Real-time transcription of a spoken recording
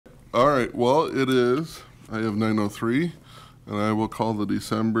All right, well, it is. I have 9:03, and I will call the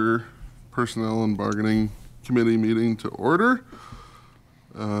December Personnel and Bargaining Committee meeting to order.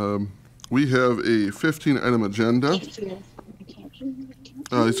 We have a 15-item agenda.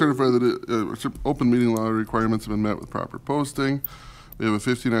 I certify that open meeting law requirements have been met with proper posting. We have a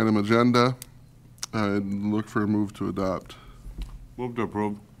 15-item agenda. I'd look for a move to adopt. Move to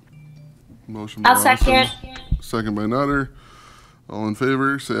approve. Motion by I'll second. Second by Nutter. All in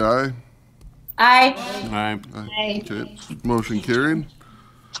favor, say aye. Aye. Aye. Aye. Okay, motion carried.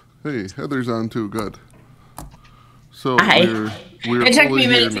 Hey, Heather's on too, good. So Aye. we're It took fully me a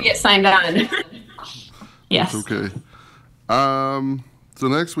minute here to now. get signed on. Yes. Okay. So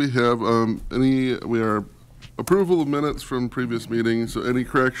next we have we are approval of minutes from previous meetings. So any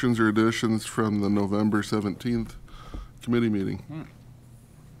corrections or additions from the November 17th committee meeting?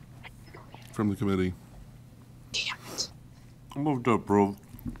 From the committee. Move to approve.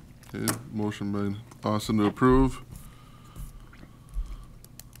 Okay, motion by Austin to approve.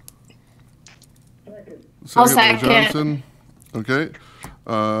 I'll Second by second. Johnson. Okay.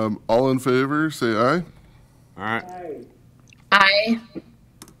 All in favor, say aye. All right. Aye.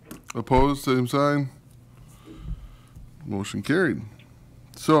 Opposed, same sign. Motion carried.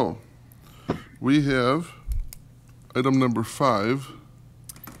 So, we have item number 5.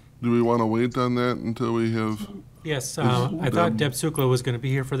 Do we want to wait on that until we have? Yes, I thought Deb Sukla was going to be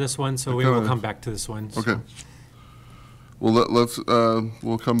here for this one, so we will come back to this one. So. Okay. Well,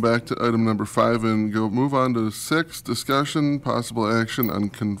 we'll come back to item number 5 and move on to 6, discussion, possible action on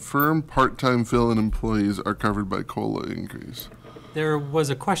confirmed part-time fill-in employees are covered by COLA increase. There was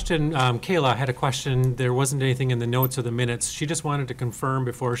a question, Kayla had a question, there wasn't anything in the notes or the minutes. She just wanted to confirm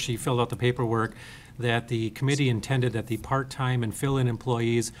before she filled out the paperwork that the committee intended that the part-time and fill-in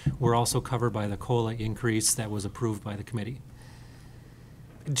employees were also covered by the COLA increase that was approved by the committee.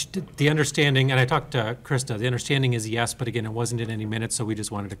 The understanding, and I talked to Krista, the understanding is yes, but again, it wasn't in any minutes, so we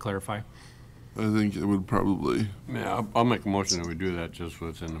just wanted to clarify. I think it would probably. Yeah, I'll make a motion that we do that just so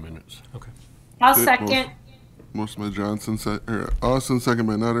it's in the minutes. Okay. I'll Okay, second. Motion by Johnson, Austin, second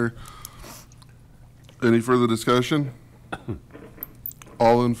by Nutter. Any further discussion?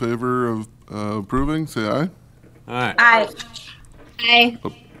 All in favor of approving, say aye. All right. Aye. Aye.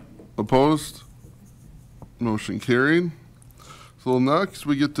 Opposed? Motion carried. So next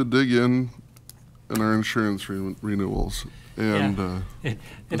we get to dig in our insurance renewals. And,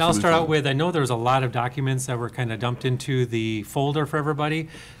 And I'll start out with, I know there was a lot of documents that were kind of dumped into the folder for everybody.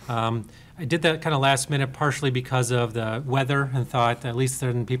 I did that kind of last minute partially because of the weather and thought at least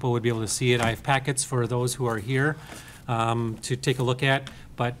then people would be able to see it. I have packets for those who are here to take a look at.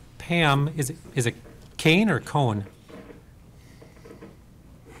 But Pam, is it Kane or Cone?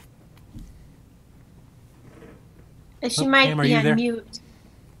 She Oh, might Pam, are be you on there? mute.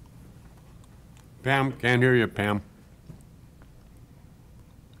 Pam, can't hear you, Pam.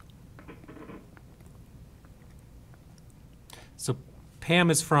 So Pam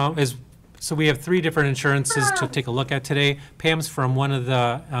is so we have 3 different insurances to take a look at today. Pam's from one of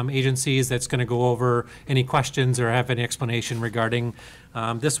the agencies that's going to go over any questions or have any explanation regarding.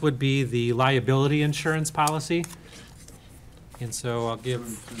 This would be the liability insurance policy. And so I'll give,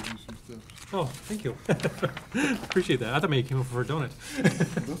 oh, thank you. Appreciate that. I thought maybe you came over for a donut.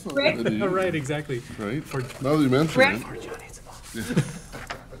 That's not Rick? bad, Oh, right, exactly. right? Now that you mention Rick? it.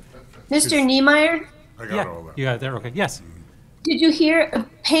 Mr. Niemeyer, I got all Yeah, that. you got it there, okay, yes. did you hear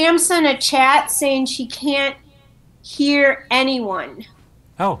Pam sent a chat saying she can't hear anyone?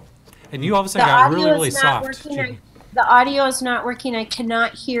 Oh, and you all of a The sudden got audio really, really is not soft. working. The audio is not working. I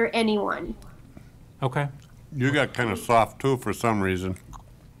cannot hear anyone. Okay. You got kind of soft too for some reason.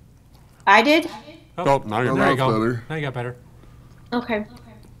 I did? Oh, now you're Oh, There you back. that's go. better. Now you got better. Okay.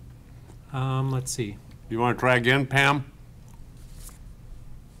 Let's see. You want to try again, Pam?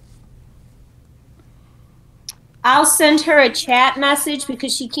 I'll send her a chat message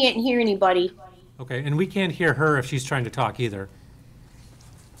because she can't hear anybody. Okay, and we can't hear her if she's trying to talk either.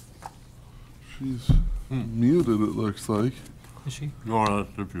 She's muted, it looks like. Is she? No, that's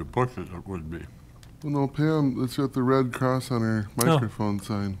if you push it, it would be. Well, no, Pam, it's got the red cross on her microphone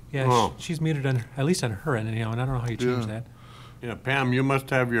sign. Yeah, Oh. she's muted on, at least on her end anyhow, and I don't know how you change Yeah. that. Yeah, Pam, you must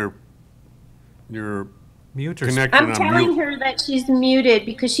have your Mute or? connection I'm on telling mute. her that she's muted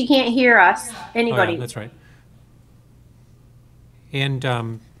because she can't hear us, Oh, anybody. yeah, that's right.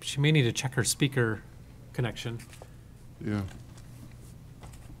 And she may need to check her speaker connection. Yeah.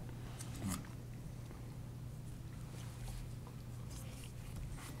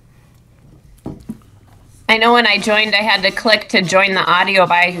 I know when I joined, I had to click to join the audio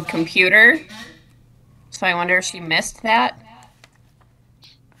by computer. So I wonder if she missed that.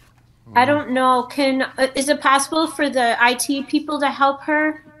 I don't know. Is it possible for the IT people to help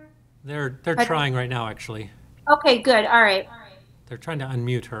her? They're trying right now, actually. Okay, good. All right. They're trying to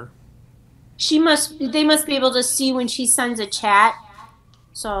unmute her. They must be able to see when she sends a chat.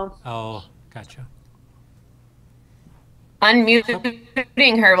 So, Oh, gotcha.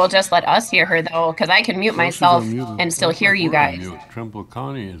 Unmuting her will just let us hear her though, because I can mute myself unmuted. and still hear you We're on guys. mute. Trumbull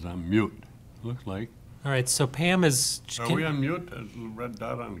County is on mute, looks like. All right, so Pam is, Are we on mute? There's a red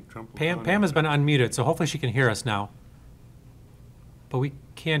dot on Trumbull County. Pam has been unmuted, so hopefully she can hear us now. But we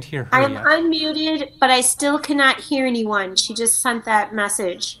can't hear her I'm yet. unmuted, but I still cannot hear anyone. She just sent that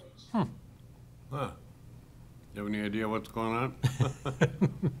message. Huh. You have any idea what's going on?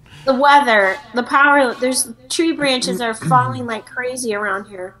 The weather, the power, there's tree branches are falling like crazy around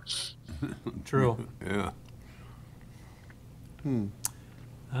here. True. Yeah.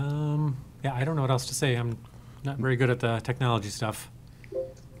 Yeah, I don't know what else to say. I'm not very good at the technology stuff.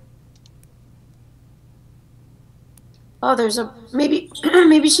 Oh, there's a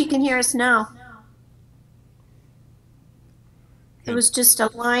maybe she can hear us now. There was just a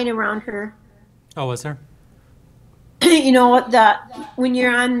line around her. Oh, was there? You know what, when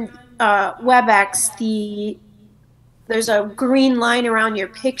you're on WebEx, there's a green line around your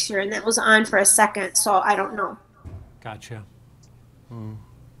picture, and that was on for a second, so I don't know. Gotcha.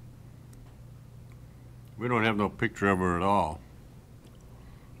 We don't have no picture of her at all.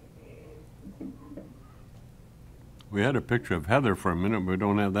 We had a picture of Heather for a minute, but we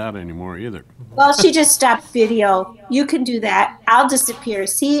don't have that anymore either. Well, she just stopped video. You can do that. I'll disappear.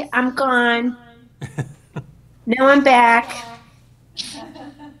 See, I'm gone. Now I'm back.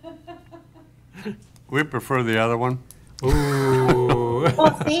 We prefer the other one. Ooh. Oh,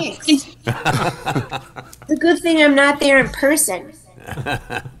 thanks. It's a good thing I'm not there in person.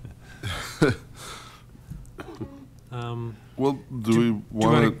 Well, do we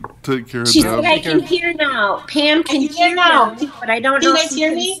want to take care of She said I Deb? can hear now. Pam can hear hear now. now, but I don't Can know you if guys she hear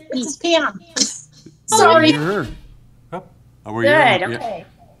can me? speak. This is Pam. We Sorry. hear her. Oh, we're Good, hearing- yeah. okay.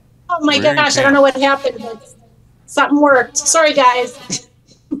 Oh my We're hearing gosh, I Pam. don't know what happened, but something worked. Sorry, guys.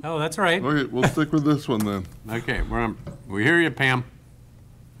 Oh, that's all right. Okay, we'll stick with this one then. Okay, we're on. We hear you, Pam.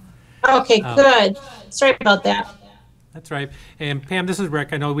 Okay, good. Sorry about that. That's right. And Pam, this is Rick.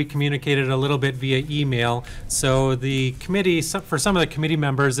 I know we communicated a little bit via email. So the committee, for some of the committee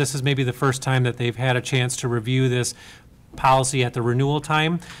members, this is maybe the first time that they've had a chance to review this policy at the renewal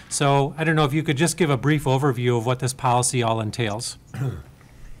time. So I don't know if you could just give a brief overview of what this policy all entails.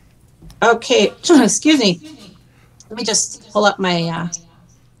 Okay, excuse me. Let me just pull up my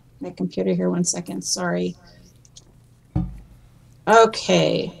my computer here 1 second. Sorry.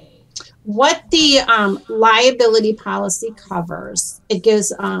 Okay. What the liability policy covers, it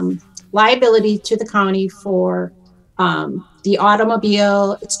gives liability to the county for the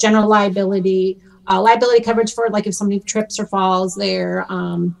automobile, it's general liability, liability coverage for like if somebody trips or falls there,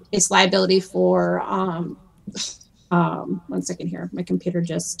 it's liability for, 1 second here, my computer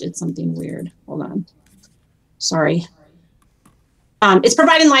just did something weird, hold on, sorry. It's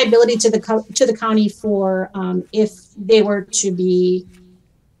providing liability to the county for if they were to be,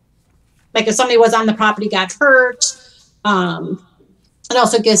 like if somebody was on the property, got hurt. It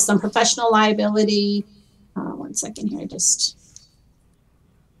also gives some professional liability. 1 second here,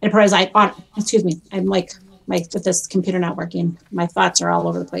 it provides, excuse me, I'm like with this computer not working, my thoughts are all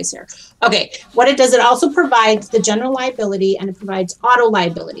over the place here. Okay, what it does, it also provides the general liability and it provides auto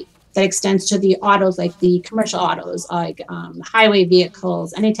liability that extends to the autos, like the commercial autos, like highway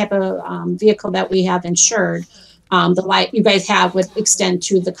vehicles, any type of vehicle that we have insured. You guys have would extend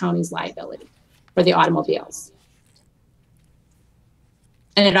to the county's liability for the automobiles.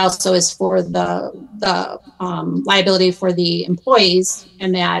 And it also is for the liability for the employees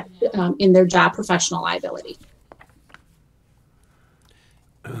and that in their job professional liability.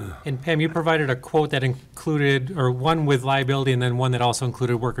 And Pam, you provided a quote that included, or one with liability and then one that also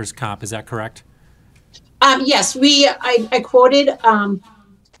included workers' comp. Is that correct? Yes, I quoted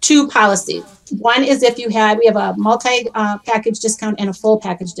two policies. One is if we have a multi-package discount and a full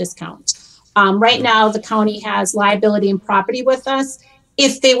package discount. Right now, the county has liability and property with us.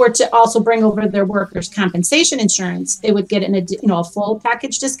 If they were to also bring over their workers' compensation insurance, they would get a full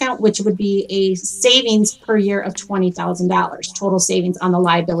package discount, which would be a savings per year of $20,000 total savings on the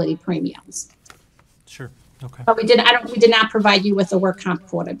liability premiums. Sure. Okay. But we did not provide you with a work comp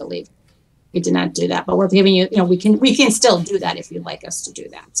quote, I believe. We did not do that, but we're giving you, we can still do that if you'd like us to do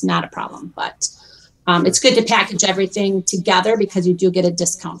that. It's not a problem, but it's good to package everything together because you do get a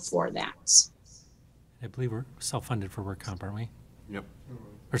discount for that. I believe we're self-funded for work comp, aren't we? Yep.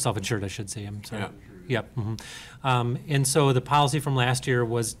 Or self-insured, I should say. I'm sorry. Yeah. Yep. And so the policy from last year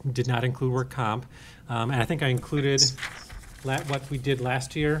did not include work comp. And I think I included what we did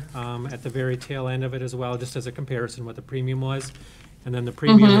last year at the very tail end of it as well, just as a comparison what the premium was. And then the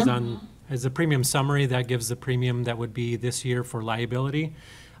premium is a premium summary that gives the premium that would be this year for liability.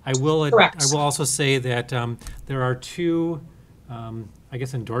 I will also say that there are two, I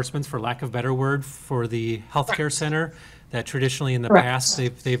guess, endorsements, for lack of a better word, for the healthcare center that traditionally in the past,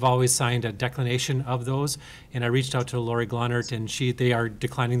 they've always signed a declination of those. And I reached out to Lori Glonnert, and they are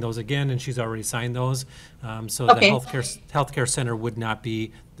declining those again, and she's already signed those. So the healthcare center would not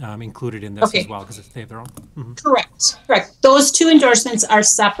be included in this as well, because they have their own. Correct. Those two endorsements are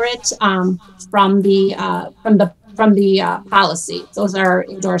separate from the policy. Those are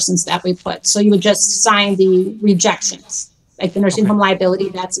endorsements that we put. So you would just sign the rejections. Like the nursing home liability,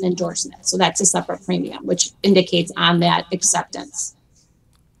 that's an endorsement. So that's a separate premium, which indicates on that acceptance.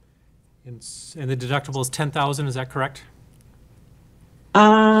 And the deductible is 10,000, is that correct?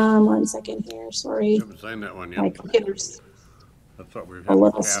 1 second here, sorry. You haven't signed that one yet. My computer's That's what we've a had in the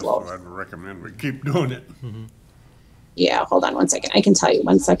little past, slow. so I'd recommend we keep doing it. Yeah, hold on 1 second. I can tell you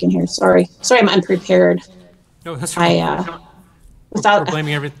 1 second here. Sorry, I'm unprepared. No, that's right. Without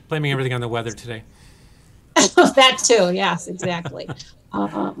We're blaming everything on the weather today. that too. Yes, exactly.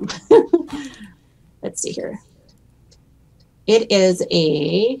 Let's see here. It is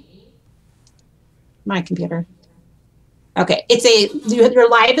my computer. Okay, your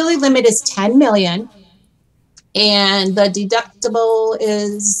liability limit is 10 million, and the deductible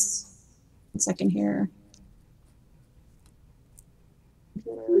is 1 second here.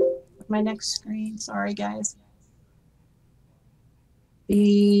 My next screen. Sorry, guys.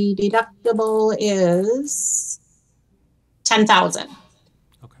 The deductible is 10,000.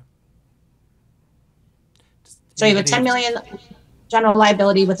 Okay. So you have a 10 million general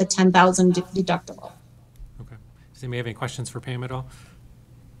liability with a 10,000 deductible. Okay. Does anybody have any questions for Pam at all?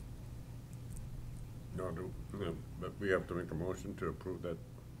 No, but we have to make a motion to approve that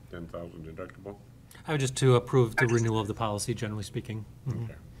 10,000 deductible. I would just to approve the renewal of the policy, generally speaking.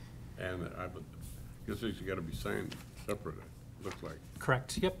 Okay. And I guess these got to be signed separate, it looks like.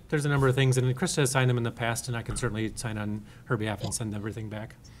 Correct. Yep. There's a number of things, and Krista has signed them in the past, and I can certainly sign on her behalf and send everything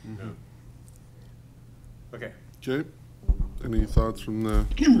back. Yeah. Okay. Okay. Any thoughts from the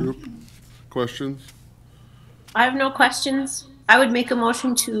group? Questions? I have no questions. I would make a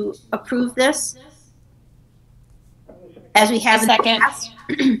motion to approve this as we have in the Second. past.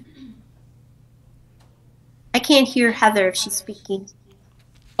 I can't hear Heather if she's speaking.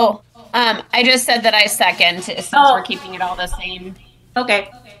 Oh, I just said that I second, since we're keeping it all the same.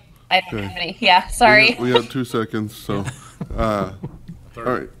 Okay. I don't have any. Yeah, sorry. We got 2 seconds, so. All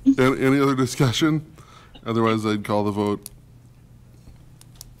right. Any other discussion? Otherwise, I'd call the vote.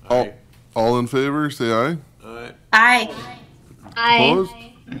 All in favor, say aye. Aye. Opposed?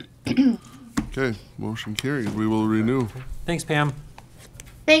 Okay, motion carried. We will renew. Thanks, Pam.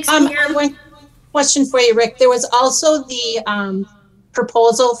 Thanks, I Pam. have one question for you, Rick. There was also the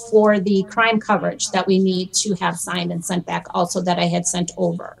proposal for the crime coverage that we need to have signed and sent back, also that I had sent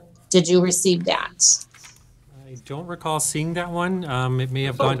over. Did you receive that? I don't recall seeing that one. It may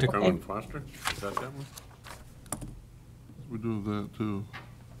have gone to. Carmen Foster, is that one? We do that too.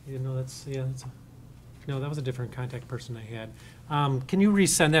 No, that was a different contact person I had. Can you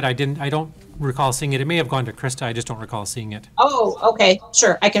resend that? I don't recall seeing it. It may have gone to Krista. I just don't recall seeing it. Oh, okay,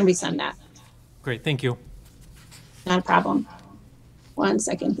 sure. I can resend that. Great, thank you. Not a problem. 1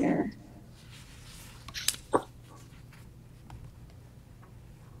 second here.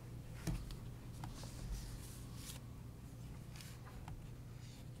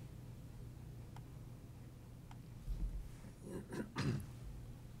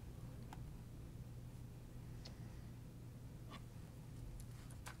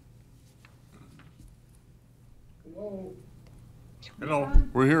 Hello.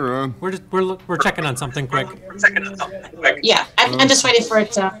 We're here, Ron. We're checking on something quick. Yeah, I'm just waiting for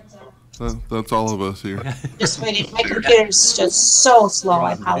it to. That's all of us here. Just waiting. My computer's just so slow.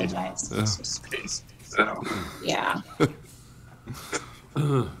 I apologize. Yeah.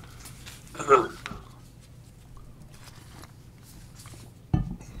 Oh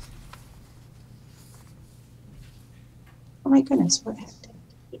my goodness, what happened?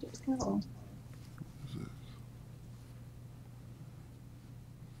 Where did it go?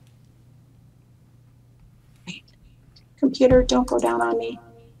 Computer, don't go down on me.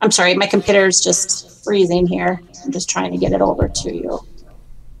 I'm sorry, my computer is just freezing here. I'm just trying to get it over to you.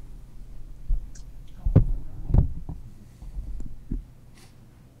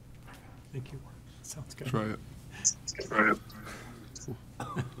 Thank you. Sounds good. Try it.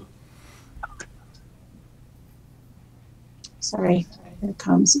 Sorry, here it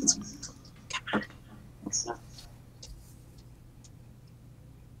comes. God,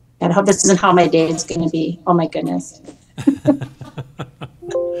 I hope this isn't how my day is going to be. Oh my goodness.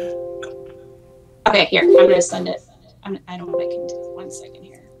 Okay, here, I'm going to send it. I don't know if I can do it. 1 second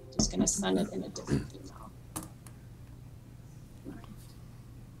here. Just going to send it in a different email.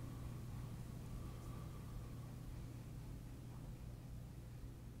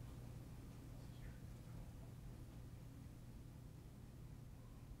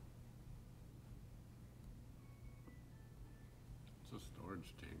 It's a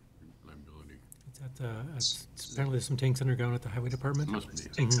storage tank liability. It's at apparently there's some tanks underground at the highway department. Must be.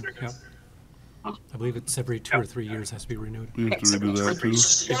 Mhm, yep. I believe it's every 2 or 3 years has to be renewed. We have to redo that too.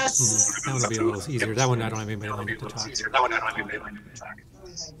 Yes. That one will be a little easier. That one I don't have anybody lined up to talk.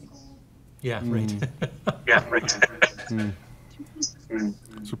 Yeah, right.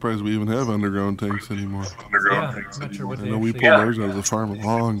 Surprised we even have underground tanks anymore. Yeah, I'm not sure what I they know we actually. pulled ours out of the farm a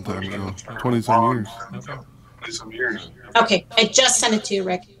long time ago, 20-some years. Okay, Okay, I just sent it to you,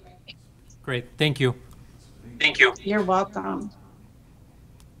 Rick. great. Thank you. You're welcome.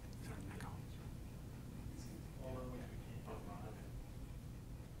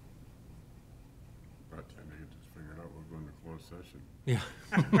 By the time I get this figured out, we're going to closed session. Yeah.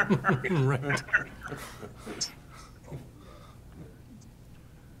 Right.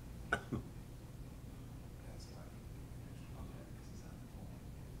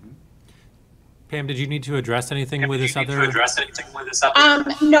 Pam, did you need to address anything with this other?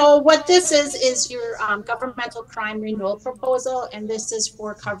 No, what this is your governmental crime renewal proposal, and this is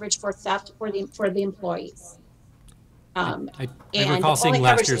for coverage for theft for the employees. I And recall seeing only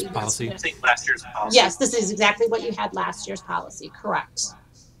last coverage year's that you- policy. Yes, this is exactly what you had last year's policy, correct.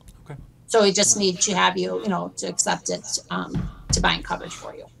 Okay. So we just need to have you, to accept it, to bind coverage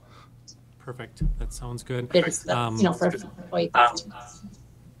for you. Perfect. That sounds good. It's the, for employee theft.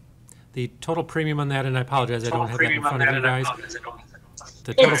 The total premium on that, and I apologize, I don't have that in front of you guys.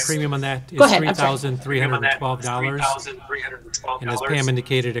 The total It's- premium on that is Go ahead, I'm sorry. $3,312. And as Pam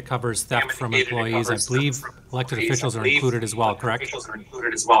indicated, it covers theft from employees. I believe elected officials are included as well, correct?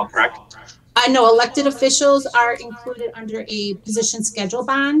 No, elected officials are included under a position schedule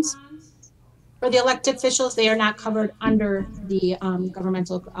bond. For the elected officials, they are not covered under the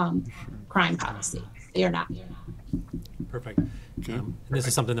governmental crime policy. They are not. Perfect. Okay. And this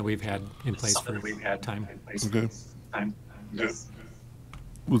is something that we've had in place for time. Okay.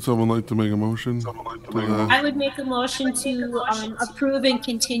 Would someone like to make a motion? I would make a motion to approve and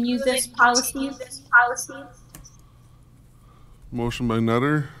continue this policy. Motion by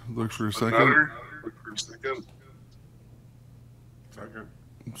Nutter, look for a second. Second.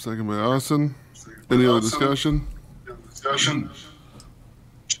 Second by Austin. Any other discussion?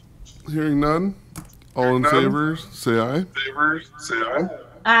 Hearing none. All in favor, say aye.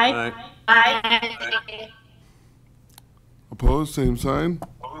 Aye. Opposed, same sign.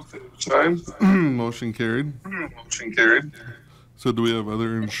 Motion carried. So do we have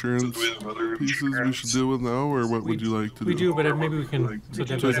other insurance pieces we should deal with now, or what would you like to do? We do, but maybe we can, so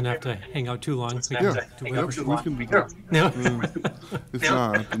Deb doesn't have to hang out too long. We can Yeah, do yep, whatever she we wants. can do that. No. It's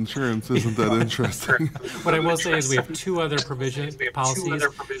not, insurance isn't that interesting. What I will say is we have two other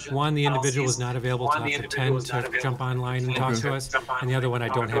policies. One, the individual is not available till after 10 to jump online and talk to us. And the other one, I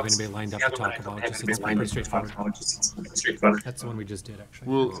don't have anybody lined up to talk about. Just it's pretty straightforward. That's the one we just did, actually.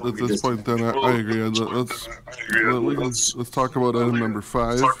 Well, at this point then, I agree. Let's talk about item number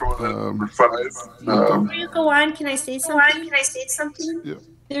 5. Before you go on, can I say something? Yeah.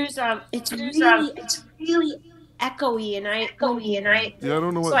 There's it's really echoey, and I Yeah, I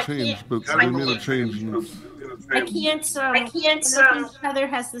don't know So what I changed, can't- but they made a change. And I can't. And I think Heather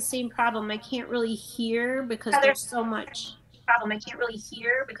has the same problem. I can't really hear because there's so much.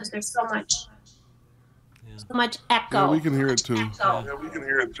 So much yeah, echo. we can hear it too. You guys are gonna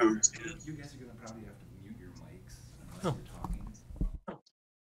probably have to mute your mics unless you're talking.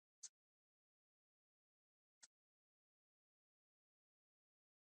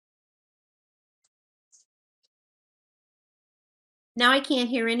 Now I can't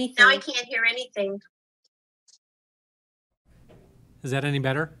hear anything. Is that any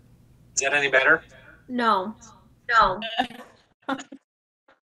better? No.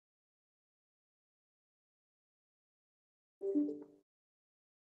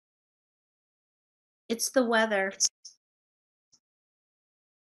 It's the weather.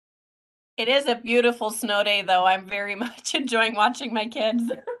 It is a beautiful snow day, though. I'm very much enjoying watching my kids.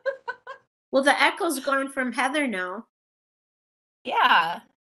 Well, the echo's gone from Heather now. Yeah.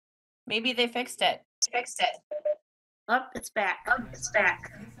 Maybe they fixed it. Oh, it's back.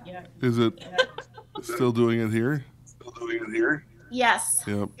 Is it still doing it here? Still doing it here? Yes.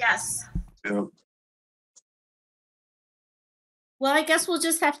 Yep. Yes. Yep. Well, I guess we'll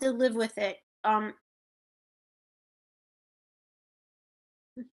just have to live with it.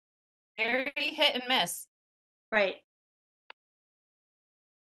 Very hit and miss. Right.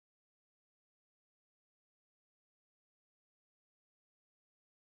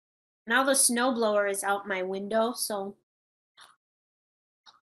 Now the snow blower is out my window, so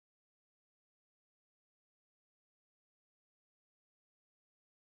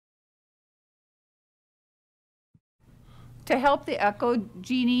To help the echo,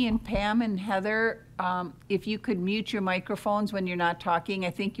 Jeannie and Pam and Heather, if you could mute your microphones when you're not talking,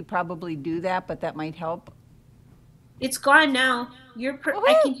 I think you probably do that, but that might help. it's gone now. I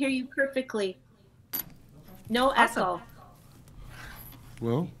Woohoo! can hear you perfectly. No Awesome. echo.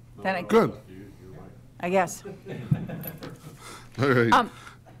 Well, Then I, good. I guess. All right.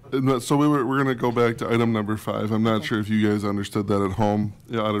 So we're going to go back to item number 5. I'm not sure if you guys understood that at home,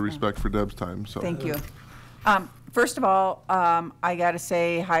 out of respect for Deb's time. So Thank you. First of all, I got to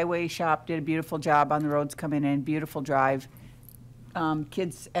say, Highway Shop did a beautiful job on the roads coming in, beautiful drive.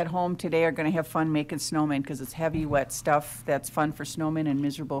 Kids at home today are going to have fun making snowmen because it's heavy, wet stuff that's fun for snowmen and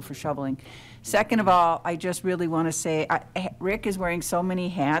miserable for shoveling. Second of all, I just really want to say, Rick is wearing so many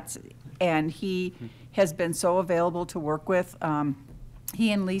hats, and he has been so available to work with.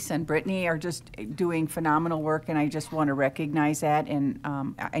 He and Lisa and Brittany are just doing phenomenal work, and I just want to recognize that. And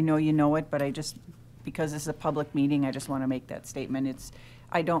I know you know it, but because this is a public meeting, I just want to make that statement.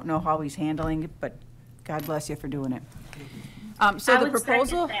 I don't know how he's handling it, but God bless you for doing it. So I the would second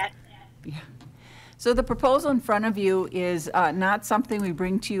proposal, that. so the proposal in front of you is not something we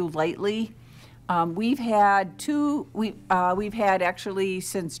bring to you lightly. We've had actually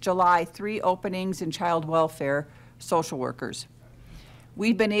since July 3 openings in child welfare social workers.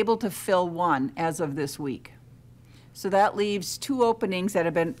 We've been able to fill 1 as of this week. So that leaves 2 openings that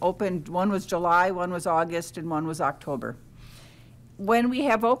have been opened. One was July, one was August, and one was October. When we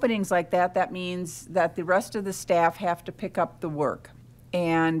have openings like that, that means that the rest of the staff have to pick up the work.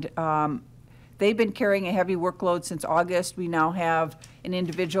 And they've been carrying a heavy workload since August. We now have an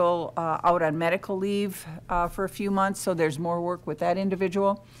individual out on medical leave for a few months, so there's more work with that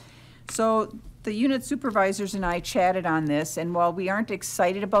individual. So the unit supervisors and I chatted on this, and while we aren't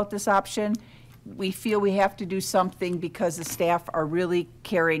excited about this option, we feel we have to do something because the staff are really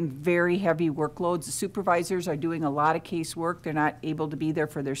carrying very heavy workloads. The supervisors are doing a lot of casework. They're not able to be there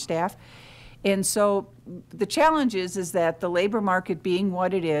for their staff. And so the challenge is that the labor market being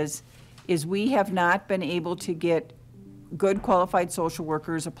what it is we have not been able to get good qualified social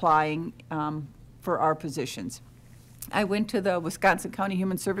workers applying for our positions. I went to the Wisconsin County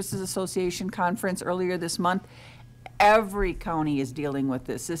Human Services Association conference earlier this month. Every county is dealing with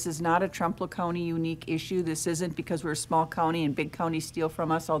this. This is not a Trempealeau County unique issue. This isn't because we're a small county and big counties steal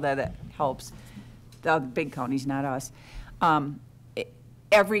from us, although that helps. The big counties, not us.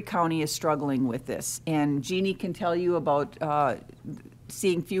 Every county is struggling with this. And Jeannie can tell you about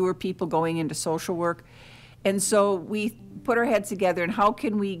seeing fewer people going into social work. And so we put our heads together and how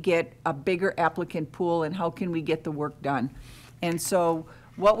can we get a bigger applicant pool and how can we get the work done? And so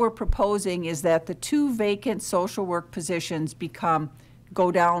what we're proposing is that the 2 vacant social work positions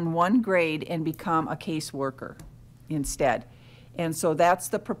go down 1 grade and become a caseworker instead. And so that's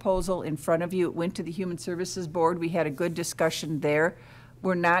the proposal in front of you. It went to the Human Services Board. We had a good discussion there.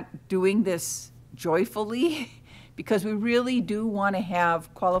 We're not doing this joyfully because we really do want to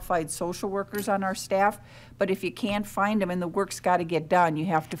have qualified social workers on our staff. But if you can't find them and the work's got to get done, you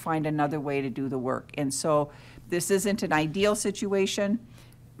have to find another way to do the work. And so this isn't an ideal situation.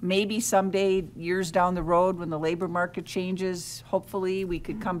 Maybe someday, years down the road, when the labor market changes, hopefully we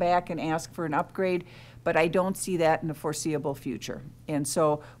could come back and ask for an upgrade, but I don't see that in the foreseeable future. And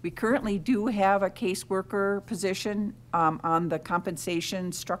so we currently do have a caseworker position on the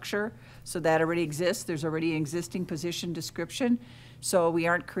compensation structure, so that already exists. There's already an existing position description, so we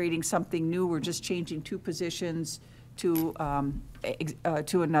aren't creating something new. We're just changing 2 positions to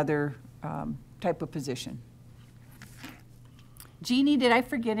another type of position. Jeannie, did I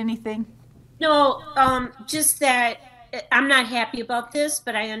forget anything? No, just that I'm not happy about this,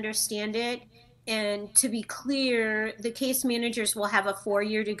 but I understand it. And to be clear, the case managers will have a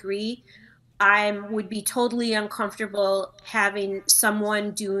 4-year degree. I would be totally uncomfortable having someone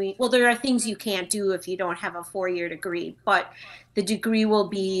doing, well, there are things you can't do if you don't have a 4-year degree, but the degree will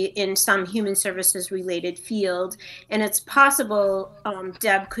be in some human services related field. And it's possible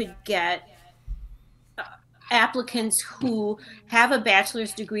Deb could get applicants who have a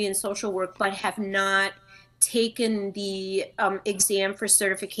bachelor's degree in social work but have not taken the exam for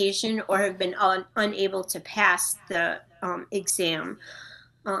certification or have been unable to pass the exam.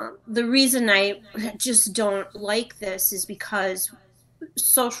 The reason I just don't like this is because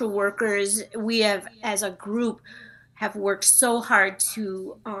social workers, we have, as a group, have worked so hard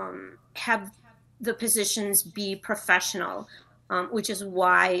to have the positions be professional, which is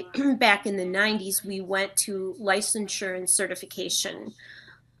why back in the 90s we went to licensure and certification.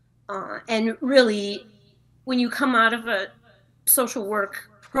 And really, when you come out of a social work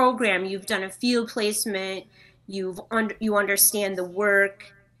program, you've done a field placement, you understand the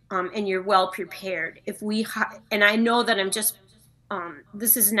work, and you're well prepared. And I know that I'm just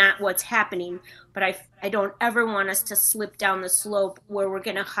this is not what's happening, but I don't ever want us to slip down the slope where we're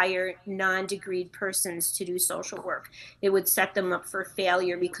going to hire non-degreed persons to do social work. It would set them up for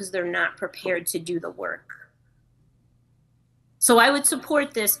failure because they're not prepared to do the work. So I would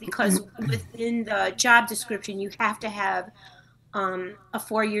support this because within the job description, you have to have a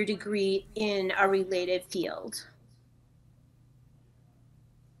 4-year degree in a related field.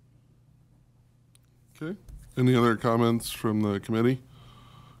 Okay. Any other comments from the committee?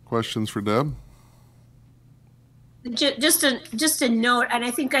 Questions for Deb? Just a note, and I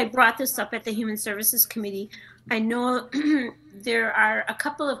think I brought this up at the Human Services Committee. I know there are a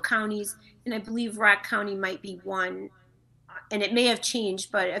couple of counties, and I believe Rock County might be one, and it may have changed,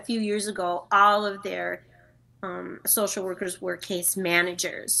 but a few years ago, all of their social workers were case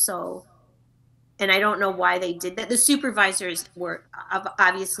managers. So, and I don't know why they did that. The supervisors were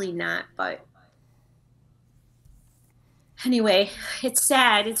obviously not, but anyway, it's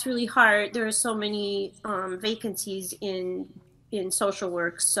sad. It's really hard. There are so many vacancies in social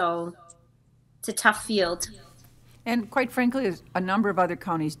work, so it's a tough field. And quite frankly, there's a number of other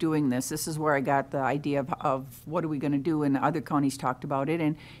counties doing this. This is where I got the idea of what are we going to do, and other counties talked about it.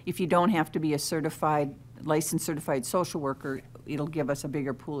 And if you don't have to be a licensed certified social worker, it'll give us a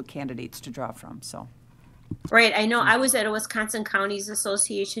bigger pool of candidates to draw from. So. Right. I know I was at a Wisconsin Counties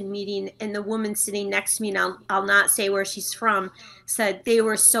Association meeting, and the woman sitting next to me, and I'll not say where she's from, said they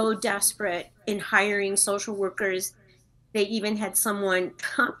were so desperate in hiring social workers. They even had someone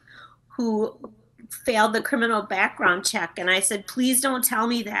who failed the criminal background check. And I said, please don't tell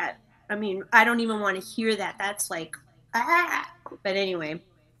me that. I mean, I don't even want to hear that. That's like, ah. But anyway,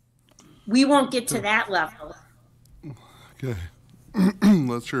 we won't get to that level. Okay.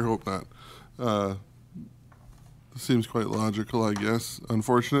 Let's sure hope not. Seems quite logical, I guess.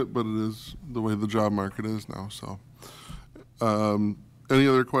 Unfortunate, but it is the way the job market is now. So, any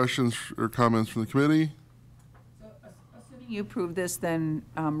other questions or comments from the committee? Assuming you approve this, then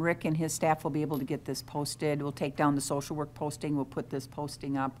Rick and his staff will be able to get this posted. We'll take down the social work posting. We'll put this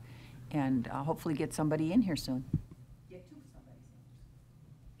posting up, and hopefully get somebody in here soon.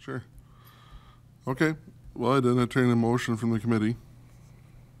 Sure. Okay. Well, I'd entertain a motion from the committee.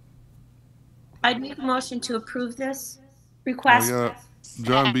 I'd make a motion to approve this request.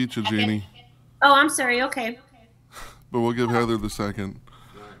 John beat you, Jeannie. Oh, I'm sorry. Okay. But we'll give Heather the second.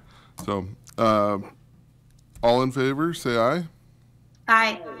 So, all in favor, say aye.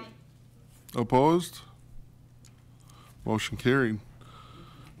 Aye. Opposed? Motion carried.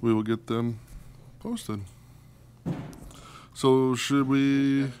 We will get them posted. So should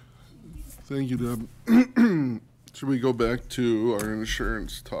we, thank you, Deb. Should we go back to our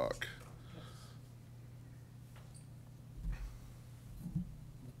insurance talk?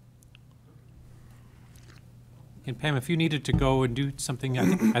 And Pam, if you needed to go and do something,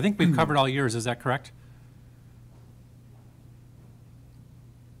 I think we've covered all yours, is that correct?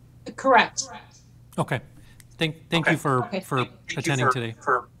 Correct. Okay. Thank you for attending today.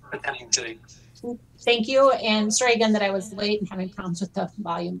 Thank you, and sorry again that I was late and having problems with the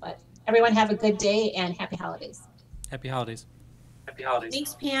volume, but everyone have a good day and happy holidays. Happy holidays. Happy holidays.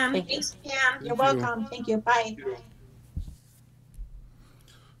 Thanks, Pam. Thank you. Thanks, Pam. You're welcome. Thank you. Bye.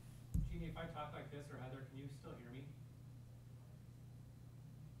 Jeannie, if I talk like this, or Heather, can you still hear me?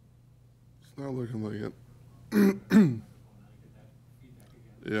 It's not looking like it.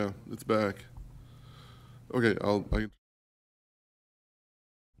 Yeah, it's back. Okay, I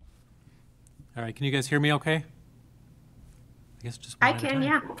All right, can you guys hear me okay? I guess just one I at a can, time.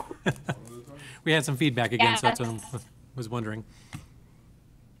 yeah. We had some feedback again, so that's what I was wondering.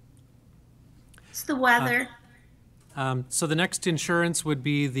 It's the weather. So the next insurance would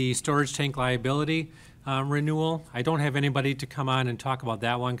be the storage tank liability renewal. I don't have anybody to come on and talk about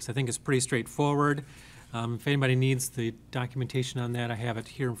that one because I think it's pretty straightforward. If anybody needs the documentation on that, I have it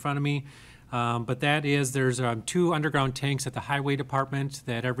here in front of me. But that is, there's 2 underground tanks at the highway department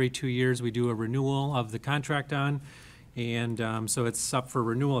that every 2 years we do a renewal of the contract on. And so it's up for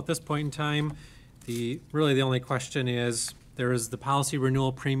renewal at this point in time. Really the only question is, there is the policy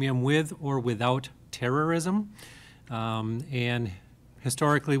renewal premium with or without terrorism. And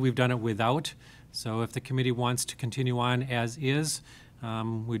historically, we've done it without. So if the committee wants to continue on as is,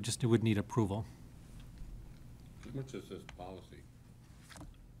 we would need approval. How much is this policy?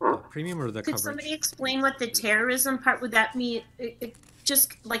 The premium or the Could coverage? somebody explain what the terrorism part, would that mean,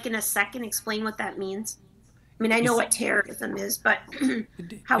 just like in a second, explain what that means? I mean, I know what terrorism is, but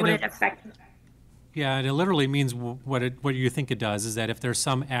how would it affect? Yeah, and it literally means what you think it does, is that if there's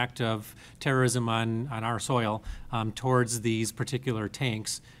some act of terrorism on our soil towards these particular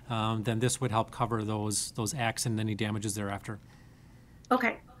tanks, then this would help cover those acts and any damages thereafter.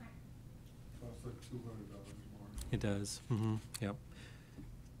 Okay. Costs like $200 more. It does. Mm-hmm. Yep.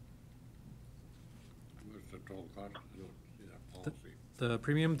 What's the total cost? I don't see that policy. The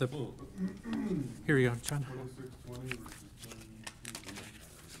premium, here you go, John. 2620 versus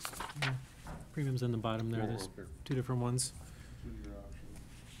 23. Premium's in the bottom there. There's okay. two different ones. Two-year option.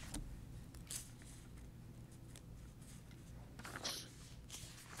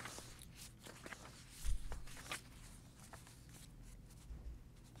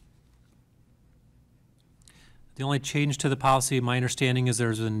 The only change to the policy, my understanding is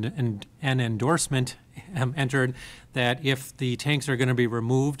there's an endorsement entered that if the tanks are going to be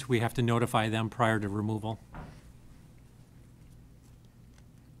removed, we have to notify them prior to removal.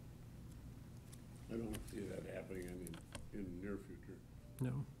 I don't see that happening in the near future.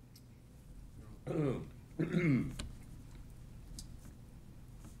 No.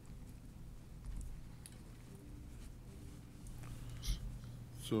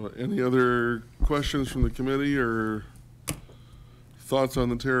 So any other questions from the committee or thoughts on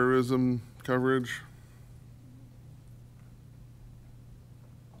the terrorism coverage?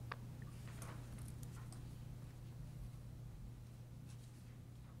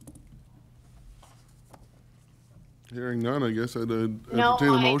 Hearing none, I guess I'd No, entertain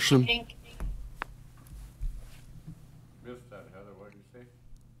a I motion. think, Missed that, Heather, what'd you say?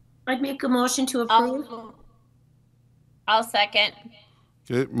 I'd make a motion to approve. I'll second.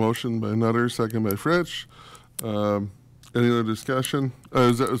 Okay, motion by Nutter, second by Fritsch. Any other discussion? So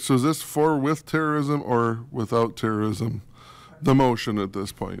is this for with terrorism or without terrorism? The motion at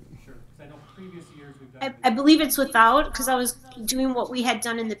this point. Sure, because I know previous years we've done. I believe it's without, because I was doing what we had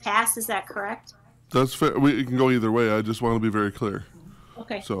done in the past. Is that correct? That's fair. We can go either way. I just want to be very clear.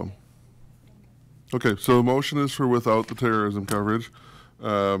 Okay. So, okay, so the motion is for without the terrorism coverage.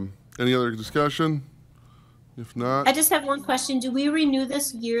 Any other discussion? If not, I just have one question. Do we renew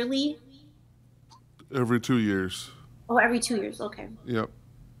this yearly? every 2 years. Oh, every 2 years. Okay. Yep.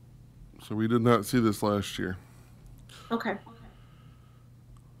 So we did not see this last year. Okay.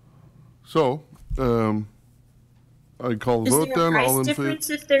 So, I call the Is vote there a then. All price in favor? difference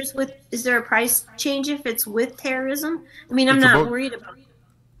if there's with, is there a price change if it's with terrorism? I mean, I'm It's not about- worried about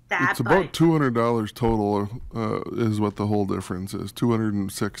that, It's about but $200 total is what the whole difference is.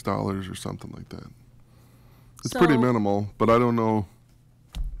 $206 or something like that. It's pretty So- minimal, but I don't know.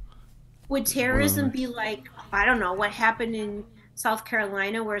 would terrorism be like, I don't know, what happened in South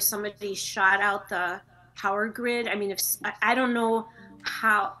Carolina where somebody shot out the power grid? I mean, if I don't know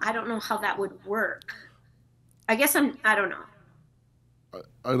how that would work. I guess I don't know.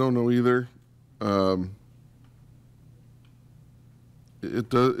 I don't know either. It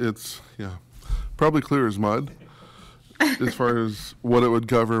does. It's probably clear as mud as far as what it would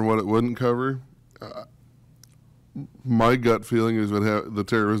cover and what it wouldn't cover. My gut feeling is that the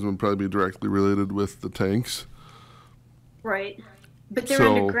terrorism would probably be directly related with the tanks. Right. But they're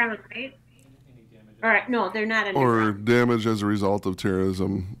So- underground, right? All right. No, they're not Or underground. damage as a result of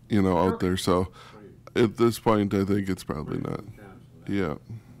terrorism, out there. So at this point, I think it's probably not. Yeah.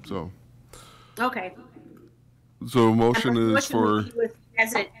 So Okay. motion is Motion would for, be with-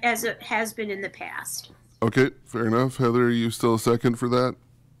 as it has been in the past. okay, fair enough. Heather, are you still a second for that?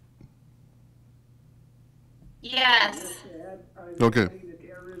 Yes. Okay. The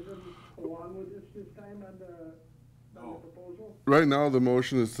terrorism along with this time on the proposal? Right now, the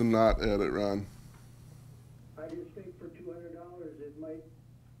motion is to not add it, Ron. I just think for $200, it might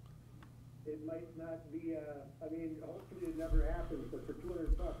not be, hopefully it never happens, but for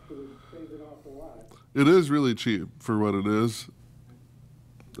 $200, it would save an awful lot. It is really cheap for what it is.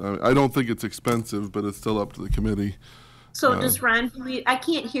 I don't think it's expensive, but it's still up to the committee. So does Ron, I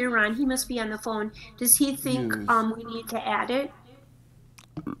can't hear Ron. He must be on the phone. Does he think Yes. we need to add it?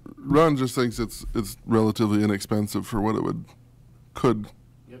 Ron just thinks it's relatively inexpensive for what it could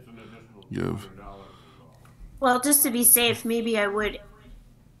It's an additional give. $200. Well, just to be safe, maybe I would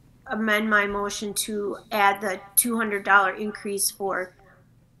amend my motion to add the $200 increase for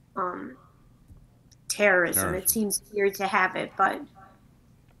terrorism. It seems weird to have it, but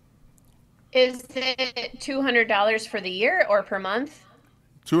Is it $200 for the year or per month?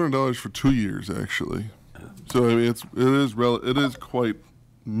 $200 for 2 years, actually. So I mean, it is quite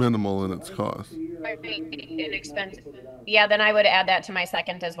minimal in its cost. Inexpensive. Yeah, then I would add that to my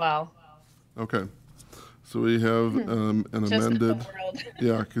second as well. Okay. So we have an Just the amended, world.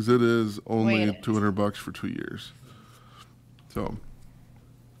 yeah, because it is only Wait. $200 for 2 years. So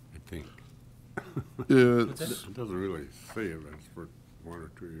I think. it's, It doesn't really say if it's for 1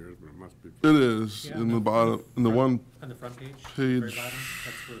 or 2 years, but it must be. it is in the bottom, in the one On the front page, Page- very bottom,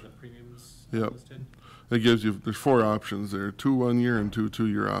 that's where the premiums are Yep. listed. it gives you, there's 4 options there, 2 1-year and 2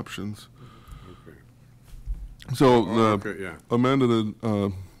 2-year options. Okay. So Oh, the okay, yeah. amended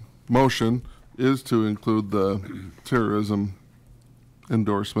motion is to include the terrorism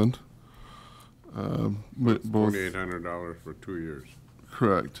endorsement. Both $2,800 for 2 years.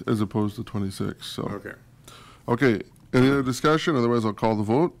 correct, as opposed to 26. So Okay. okay, any other discussion? Otherwise, I'll call the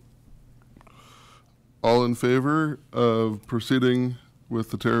vote. All in favor of proceeding with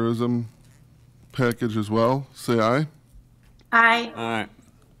the terrorism package as well, say aye. I All right.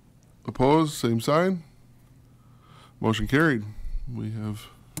 Opposed, same sign. Motion carried. We have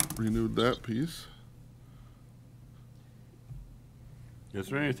renewed that piece. Is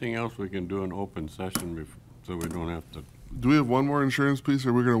there anything else we can do in open session so we don't have to? Do we have one more insurance piece, or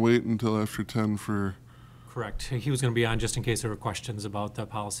are we going to wait until after 10 for, Correct. He was going to be on just in case there were questions about the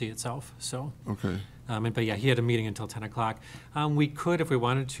policy itself, so. okay. But yeah, he had a meeting until 10 o'clock. We could, if we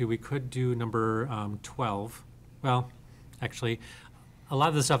wanted to, we could do number 12. Well, actually, a lot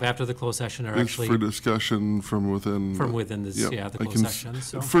of the stuff after the closed session are It's actually for discussion from within. from within this, Yep, yeah, the I closed can session,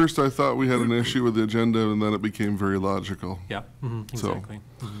 so. At first, I thought we had an issue with the agenda, and then it became very logical. Yeah, So- exactly.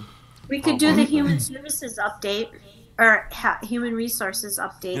 we could do the human services update or human resources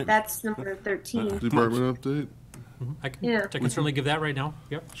update. That's number 13. Department update? I can Yeah. certainly give that right now,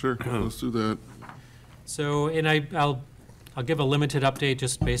 yep. Sure, let's do that. So, and I'll give a limited update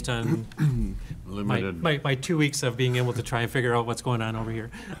just based on Limited. my 2 weeks of being able to try and figure out what's going on over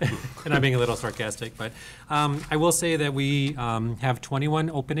here. And I'm being a little sarcastic, but I will say that we have 21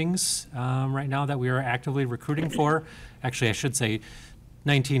 openings right now that we are actively recruiting for. Actually, I should say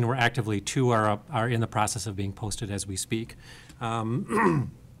 19 were actively, 2 are in the process of being posted as we speak.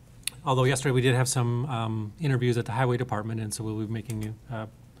 Although yesterday we did have some interviews at the Highway Department, and so we'll be making an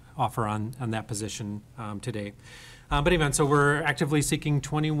offer on that position today. But even, so we're actively seeking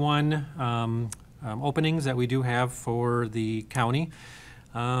 21 openings that we do have for the county.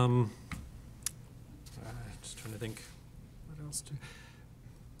 Just trying to think, what else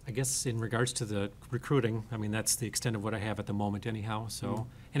I guess in regards to the recruiting, I mean, that's the extent of what I have at the moment anyhow. So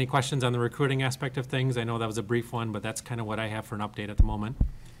any questions on the recruiting aspect of things? I know that was a brief one, but that's kind of what I have for an update at the moment.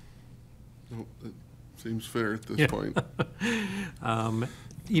 Oh, it seems fair at this Yeah. point.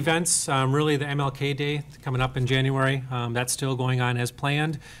 Events, really the MLK Day coming up in January, that's still going on as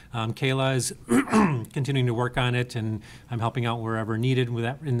planned. Kayla is continuing to work on it, and I'm helping out wherever needed with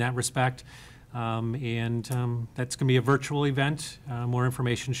that, in that respect. And that's going to be a virtual event. More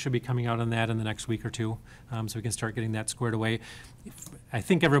information should be coming out on that in the next week or two, so we can start getting that squared away. I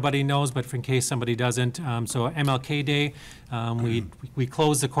think everybody knows, but in case somebody doesn't, so MLK Day, we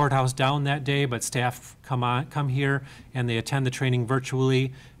close the courthouse down that day, but staff come here and they attend the training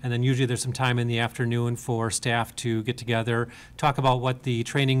virtually, and then usually there's some time in the afternoon for staff to get together, talk about what the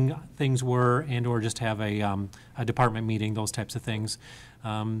training things were, and or just have a department meeting, those types of things.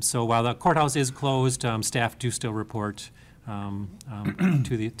 So while the courthouse is closed, staff do still report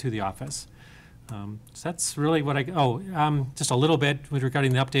to the office. So that's really what just a little bit with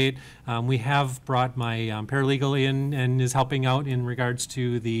regarding the update. We have brought my paralegal in and is helping out in regards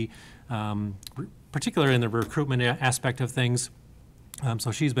to the, particularly in the recruitment aspect of things.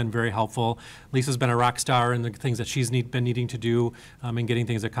 So she's been very helpful. Lisa's been a rock star in the things that she's been needing to do and getting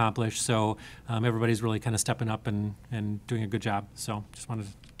things accomplished. So everybody's really kind of stepping up and doing a good job. So just wanted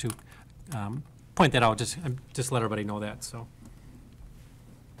to point that out, just let everybody know that, so.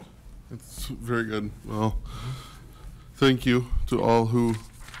 It's very good. Well, thank you to all who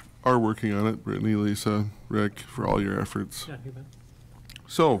are working on it, Brittany, Lisa, Rick, for all your efforts. Yeah, you bet.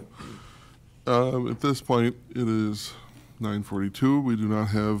 So, at this point, it is 9:42. We do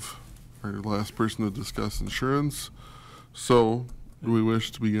not have our last person to discuss insurance. So, do we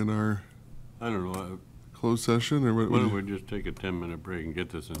wish to begin our I don't know. closed session, or Why what? don't we just take a 10-minute break and get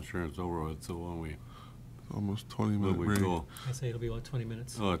this insurance over with, so when we Almost when 20-minute we break. go. I say it'll be about 20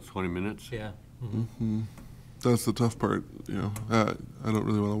 minutes. Oh, it's 20 minutes? Yeah. That's the tough part, you know. I don't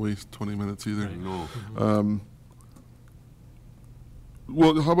really want to waste 20 minutes either. I know.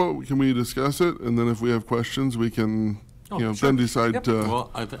 Well, how about, can we discuss it, and then if we have questions, we can, Oh, you know, sure. then decide Yep. to,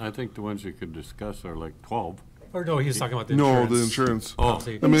 Well, I think the ones you could discuss are like 12. Or no, he was talking about the no, insurance. the insurance. Oh.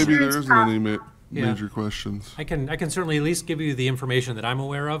 policy. And maybe there Insurance isn't any Yeah. major questions. I can certainly at least give you the information that I'm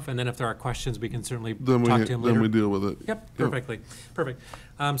aware of, and then if there are questions, we can certainly Then talk to him later. then we deal with it. Yep, perfectly, perfect.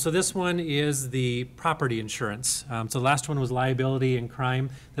 So this one is the property insurance. So the last one was liability and crime.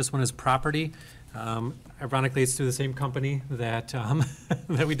 This one is property. Ironically, it's through the same company that,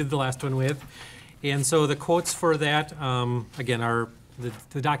 that we did the last one with. And so the quotes for that, again, are,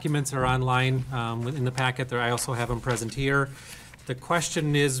 the documents are online in the packet there. I also have them present here. The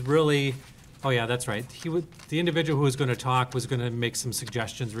question is really, oh yeah, that's right. The individual who was going to talk was going to make some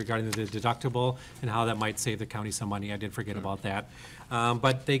suggestions regarding the deductible and how that might save the county some money. I did forget about that.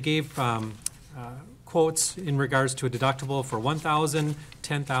 But they gave quotes in regards to a deductible for $1,000,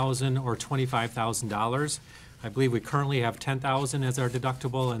 $10,000, or $25,000. I believe we currently have $10,000 as our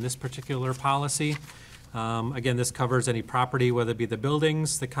deductible in this particular policy. Again, this covers any property, whether it be the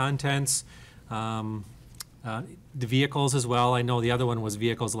buildings, the contents, the vehicles as well. I know the other one was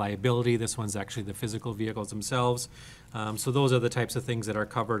vehicles liability. This one's actually the physical vehicles themselves. So those are the types of things that are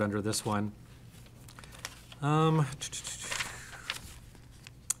covered under this one.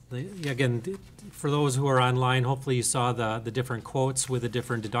 Again, for those who are online, hopefully you saw the different quotes with the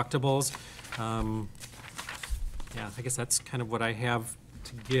different deductibles. Yeah, I guess that's kind of what I have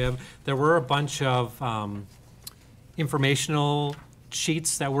to give. There were a bunch of informational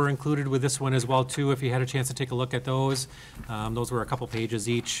sheets that were included with this one as well, too, if you had a chance to take a look at those. Those were a couple pages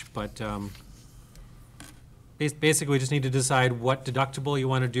each, but basically we just need to decide what deductible you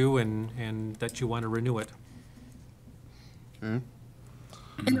want to do and that you want to renew it. Okay.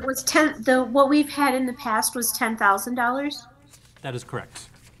 And it was what we've had in the past was $10,000? That is correct.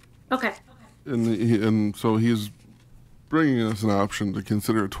 Okay. And so he's bringing us an option to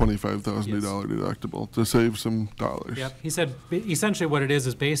consider a $25,000 deductible to save some dollars. Yep, he said essentially what it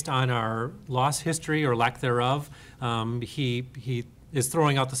is based on our loss history or lack thereof. He is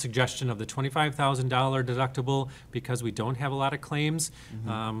throwing out the suggestion of the $25,000 deductible because we don't have a lot of claims. You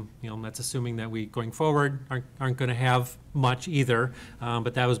know, that's assuming that we, going forward, aren't going to have much either.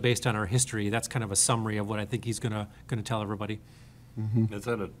 But that was based on our history. That's kind of a summary of what I think he's going to tell everybody. Is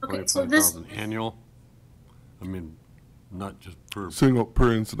that a Okay, so this- 25,000 annual? I mean, not just per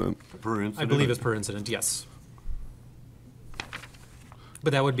Per incident. incident? I believe it's per incident, yes.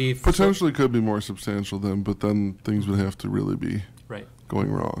 But that would be. Potentially could be more substantial then, but then things would have to really be Right,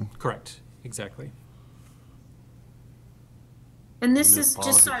 going wrong. correct, exactly. And this And this is,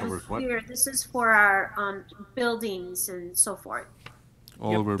 just so policy I'm covers what? clear, this is for our buildings and so forth.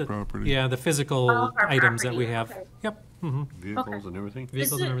 All Yep, of our the- property. Yeah, the All physical of our issue that we property, have. okay. Yep, Vehicles and everything?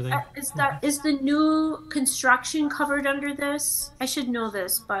 vehicles and everything. Is the new construction covered under this? I should know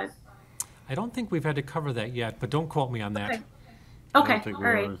this, but, I don't think we've had to cover that yet, but don't quote me on that. okay. I Okay, don't think all we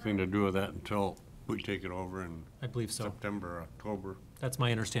have right. anything to do with that until we take it over in I believe so. September, October. That's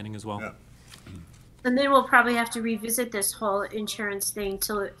my understanding as well. Yeah. And then we'll probably have to revisit this whole insurance thing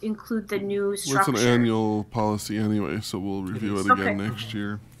to include the new Well, it's structure. an annual policy anyway, so we'll review is. it again Okay. next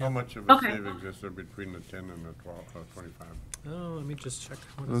year. How much of a Okay. savings is there between the 10 and the 12, 25? Oh, let me just check.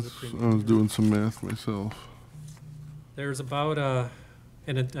 What is the I premium? was doing some math myself. There's about I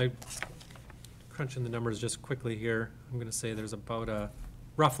crunching the numbers just quickly here. I'm going to say there's about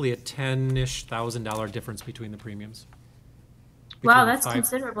roughly a $10,000-ish difference between the premiums. Wow, Between the that's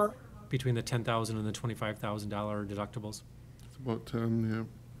considerable. Between the $10,000 and the $25,000 deductibles. It's about 10,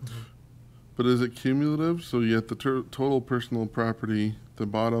 yeah. But is it cumulative? So you get the total personal property, the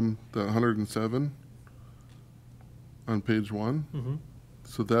bottom, the 107 on page 1.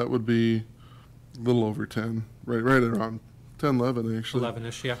 So that would be a little over 10, right around 10, 11 actually.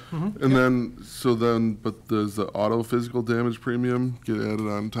 11-ish, yeah. And then, but does the auto physical damage premium get added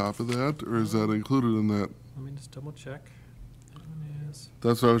on top of that, or is that included in that? Let me just double check. That one is-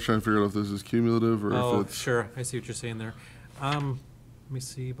 That's what I was trying to figure out, if this is cumulative or Oh, if it's. sure. I see what you're saying there. Let me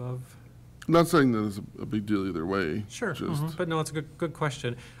see above. I'm not saying that it's a big deal either way. Sure, Just, but no, it's a good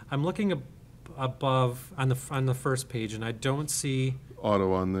question. I'm looking above on the first page, and I don't see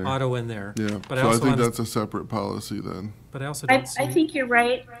auto on there. auto in there. Yeah, But I so I also think under- that's a separate policy then. But I also I don't see. think you're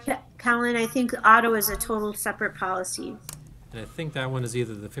right, Colin. I think auto is a total separate policy. And I think that one is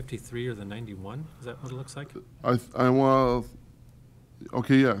either the 53 or the 91. Is that what it looks like? Well,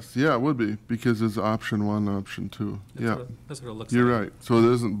 okay, yes, yeah, it would be, because it's option 1, option 2. Yeah, That's what it looks you're like. right. So it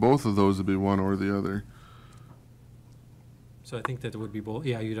isn't, both of those would be one or the other. So I think that it would be both.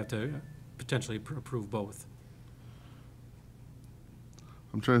 Yeah, you'd have to potentially approve both.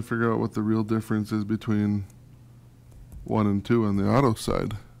 I'm trying to figure out what the real difference is between 1 and 2 on the auto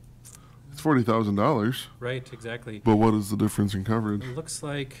side. It's $40,000, Right, exactly. but what is the difference in coverage? It looks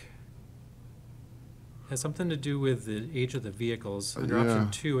like has something to do with the age of the vehicles. Under Yeah.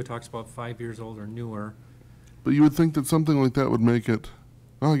 option 2, it talks about 5 years old or newer. But you would think that something like that would make it,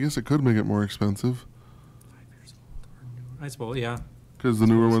 well, I guess it could make it more expensive, 5 years old or newer. I suppose, yeah. because the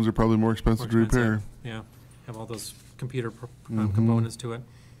newer ones are probably more More expensive to repair. expensive. Yeah, have all those computer Mhm. components to it.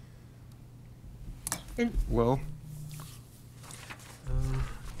 Well, I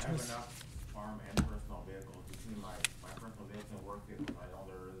have enough farm and personal vehicles between my personal vehicles and work vehicles. I know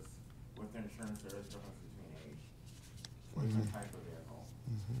there is, with insurance, there is difference between age. Or even type of vehicle.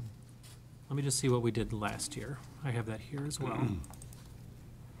 Let me just see what we did last year. I have that here as well. Not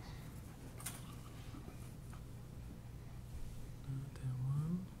that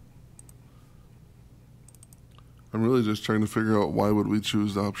one. I'm really just trying to figure out why would we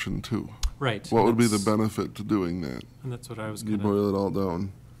choose option 2? Right. What would be the that's- benefit to doing that? And that's what I was You kind of boil it all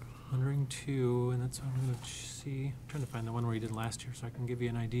down. wondering too, and that's what I'm going to see. I'm trying to find the one where you did last year so I can give you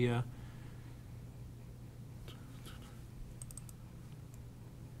an idea.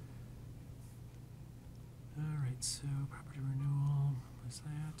 All right, so property renewal, what is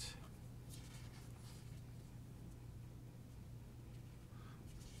that?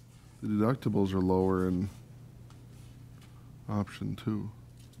 The deductibles are lower in option 2.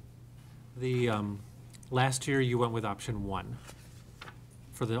 The, last year you went with option 1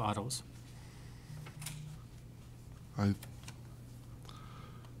 for the autos.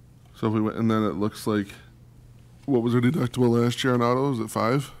 So if we went, and then it looks like, what was our deductible last year on auto? Was it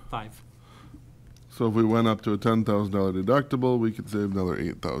 5? 5. So if we went up to a $10,000 deductible, we could save another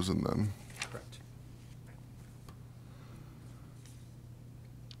 $8,000 then. Correct.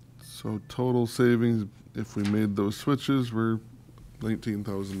 So total savings, if we made those switches, were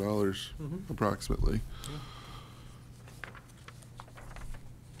 $19,000 approximately.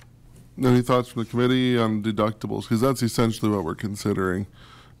 Any thoughts from the committee on deductibles? Because that's essentially what we're considering.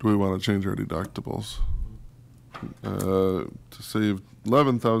 Do we want to change our deductibles? To save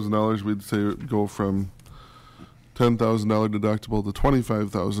 $11,000, we'd say go from $10,000 deductible to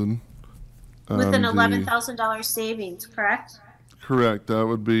 $25,000. With an $11,000 savings, correct? Correct. That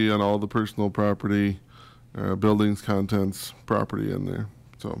would be on all the personal property, buildings, contents, property in there.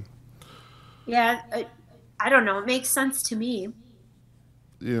 So, Yeah, I don't know. It makes sense to me.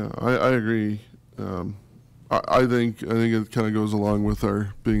 yeah, I agree. I think it kind of goes along with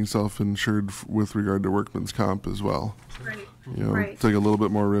our being self-insured with regard to workman's comp as well. Right. You know, Right. take a little bit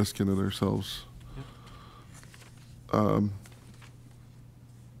more risk in it ourselves. And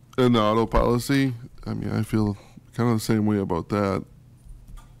the auto policy, I mean, I feel kind of the same way about that.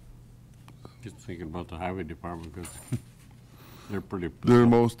 Just thinking about the highway department, because they're pretty. They're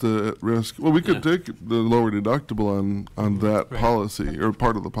most at risk. Well, we could take the lower deductible on that Right. policy, or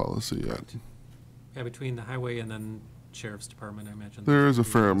part of the policy yet. Yeah, between the highway and then sheriff's department, I imagine. There is a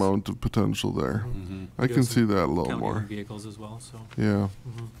there's fair vehicles. amount of potential there. I You can have see some that a little county-owned more. vehicles as well, so. Yeah.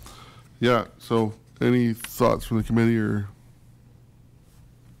 Yeah, so any thoughts from the committee or?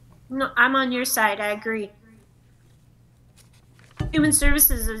 No, I'm on your side. I agree. Human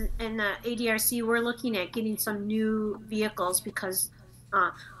Services and the ADRC, we're looking at getting some new vehicles because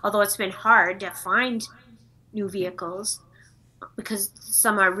although it's been hard to find new vehicles because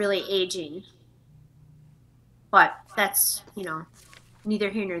some are really aging. But that's, neither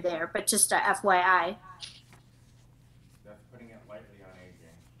here nor there, but just a FYI. That's putting it lightly on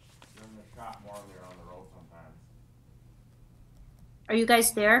aging. You're in the shop more than you're on the road sometimes. Are you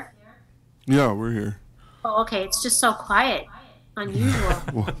guys there? Yeah, we're here. Oh, okay. It's just so quiet. Unusual.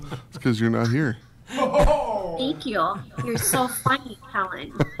 Well, it's because you're not here. Thank you. You're so funny,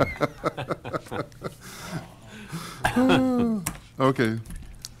 Helen. Okay.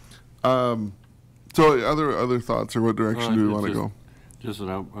 So other thoughts, or what direction do we want to go? Just that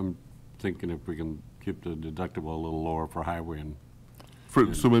I'm thinking if we can keep the deductible a little lower for highway and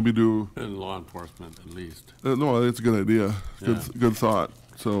So maybe do, law enforcement at least. no, I think it's a good idea. Good thought.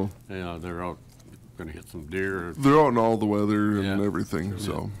 So Yeah, they're out, gonna hit some deer. they're out in all the weather and Yeah. everything,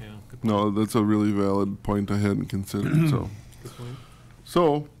 so. Yeah, good point. No, that's a really valid point I hadn't considered, so. Good point.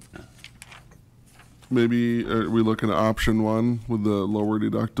 So, maybe are we looking at option 1 with the lower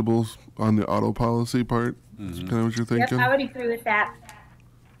deductibles on the auto policy part? Is kind of what you're Yep, thinking? I would agree with that.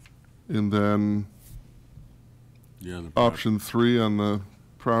 And then Yeah, the option 3 on the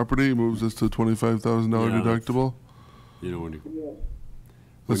property moves us to $25,000 Yeah, that's- deductible. You know, when you. That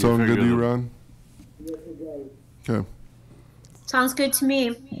when you sound good to figure you, the- Ron? Okay. Sounds good to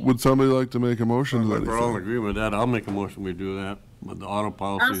me. Would somebody like to make a motion to that If we're all in effect? agreement with that, I'll make a motion we do that, with the auto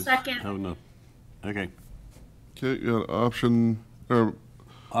policies. second. Have enough. Okay. Okay, you got option, or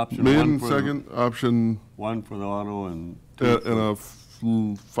Option made one and for second, option, one for the auto and and two a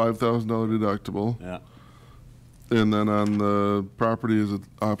 $5,000 deductible. yeah. And then on the property is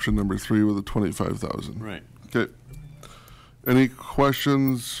option number 3 with a 25,000. Right. Okay. Any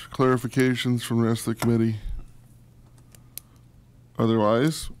questions, clarifications from the rest of the committee?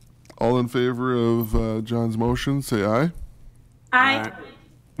 Otherwise, all in favor of John's motion, say aye. Aye.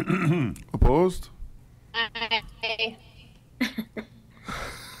 Opposed? Aye.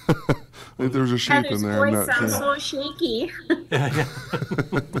 I think there's a sheep Heather's in there. I'm voice not sounds sure. so shaky.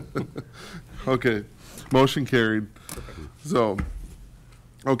 Okay, motion carried. So,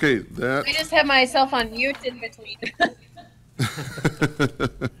 okay, that. I just have myself on mute in between.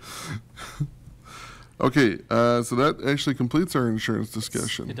 Okay, so that actually completes our insurance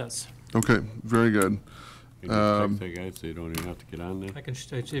discussion. It does. Okay, very good. You can text that guy so you don't even have to get on there. I can,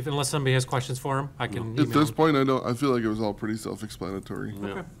 if, unless somebody has questions for him, I can email At this him. point, I feel like it was all pretty self-explanatory. Yeah.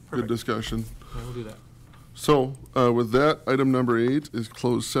 Okay, Good perfect. discussion. I will do that. So, with that, item number 8 is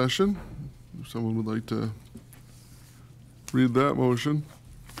closed session. If someone would like to read that motion.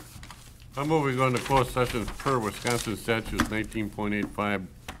 I move we go into closed session per Wisconsin statutes 19.85,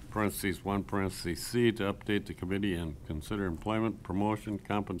 parentheses 1, parentheses C, to update the committee and consider employment, promotion,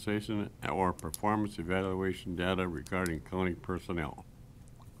 compensation, or performance evaluation data regarding county personnel.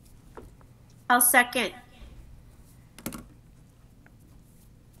 I'll second.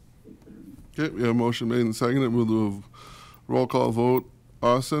 Okay, we have a motion made and seconded. We'll do a roll call vote.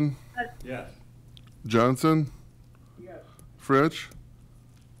 Austin? Yes. Johnson? Yes. Fritsch?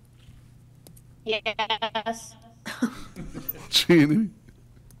 Yes. Cheney?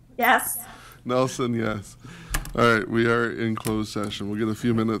 Yes. Nelson, yes. All right, we are in closed session. We'll get a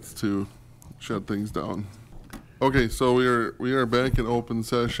few minutes to shut things down. Okay, so we are back in open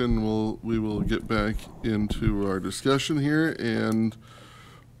session. We will get back into our discussion here and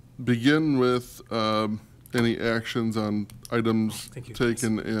begin with any actions on items Thank you.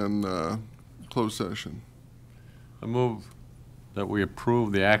 taken in closed session. I move that we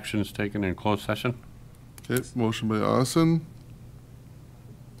approve the actions taken in closed session. Okay, motion by Austin.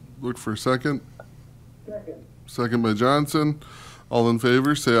 Look for a second. Second. Second by Johnson. All in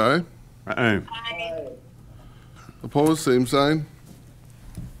favor, say aye. Aye. Aye. Opposed, same sign.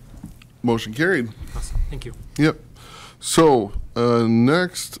 Motion carried. Awesome. Thank you. Yep. So,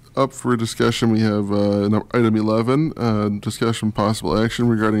 next up for discussion, we have item 11, discussion possible action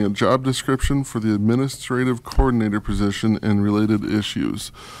regarding a job description for the administrative coordinator position and related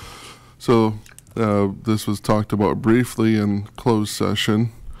issues. So, this was talked about briefly in closed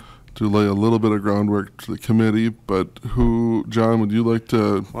session to lay a little bit of groundwork to the committee, but John, would you like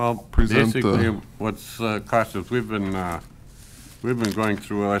to Well, present basically, the... what's caused us, we've been going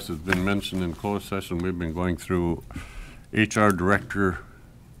through, as has been mentioned in closed session, we've been going through HR director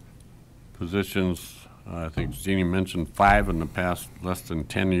positions. I think Jeannie mentioned 5 in the past less than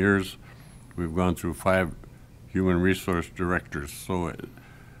 10 years. We've gone through 5 human resource directors. So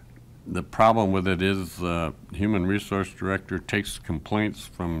the problem with it is human resource director takes complaints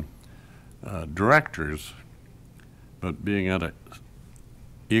from directors, but being at an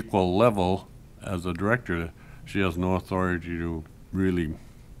equal level as a director, she has no authority to really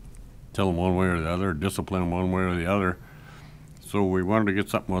tell them one way or the other, discipline them one way or the other. So we wanted to get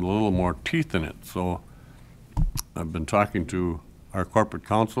something with a little more teeth in it. So I've been talking to our corporate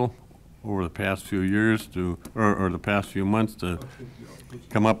counsel over the past few years or the past few months to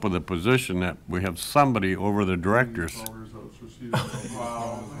come up with a position that we have somebody over the directors.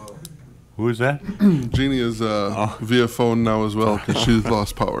 Who is that? Jeannie is via phone now as well because she's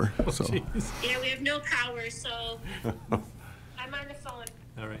lost power. So. Yeah, we have no power, so I'm on the phone.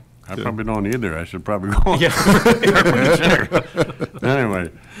 All right. I probably don't either. I should probably go.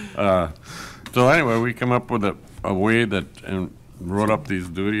 Anyway, so anyway, we come up with a way that, and wrote up these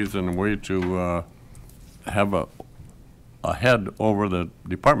duties and a way to have a head over the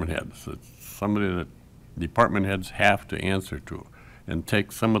department heads. It's somebody that department heads have to answer to, and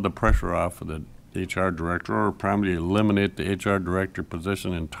take some of the pressure off of the HR director, or probably eliminate the HR director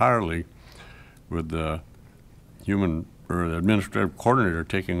position entirely with the human or the administrative coordinator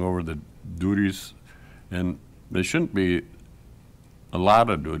taking over the duties. And there shouldn't be a lot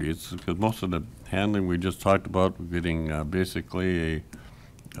of duties, because most of the handling we just talked about, getting basically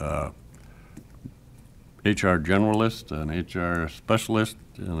a HR generalist, an HR specialist,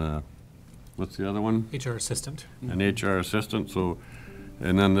 and what's the other one? HR assistant. An HR assistant. So,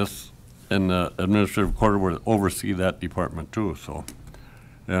 and then and the administrative coordinator will oversee that department too. So,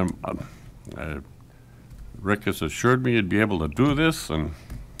 Rick has assured me he'd be able to do this, and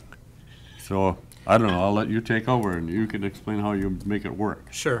so I don't know, I'll let you take over and you can explain how you make it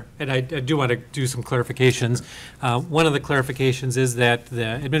work. Sure, and I do want to do some clarifications. One of the clarifications is that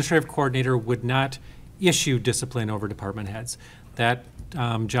the administrative coordinator would not issue discipline over department heads. That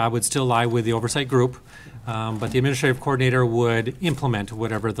job would still lie with the oversight group, but the administrative coordinator would implement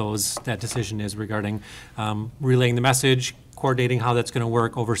whatever that decision is regarding relaying the message, coordinating how that's going to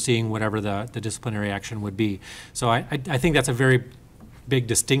work, overseeing whatever the disciplinary action would be. So I think that's a very big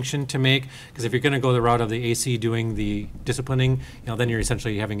distinction to make, because if you're going to go the route of the AC doing the disciplining, then you're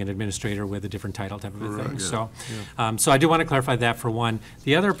essentially having an administrator with a different title type of a thing. Yeah. So, so I do want to clarify that for one.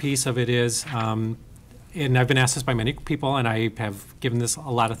 The other piece of it is, and I've been asked this by many people, and I have given this a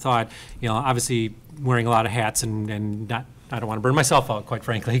lot of thought, obviously wearing a lot of hats and not, I don't want to burn myself out, quite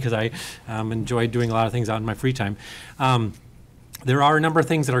frankly, because I enjoy doing a lot of things out in my free time. There are a number of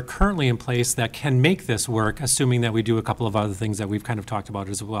things that are currently in place that can make this work, assuming that we do a couple of other things that we've kind of talked about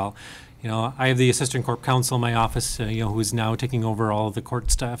as well. I have the assistant corp counsel in my office, who's now taking over all of the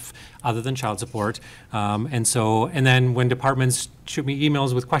court stuff other than child support. And then when departments shoot me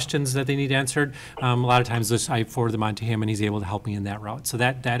emails with questions that they need answered, a lot of times I forward them on to him and he's able to help me in that route. So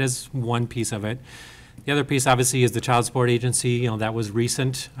that is one piece of it. The other piece, obviously, is the child support agency. That was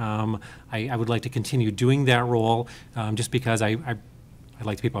recent. I would like to continue doing that role, just because I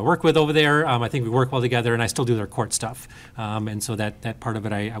like the people I work with over there. I think we work well together, and I still do their court stuff. And so that part of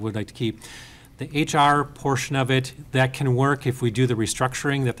it I would like to keep. The HR portion of it, that can work if we do the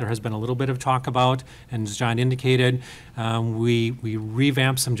restructuring that there has been a little bit of talk about. And as John indicated, we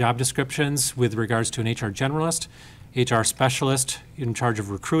revamped some job descriptions with regards to an HR generalist, HR specialist in charge of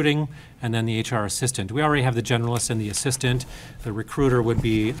recruiting, and then the HR assistant. We already have the generalist and the assistant. The recruiter would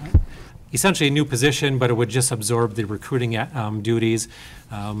be essentially a new position, but it would just absorb the recruiting duties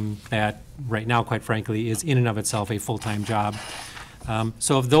that right now, quite frankly, is in and of itself a full-time job.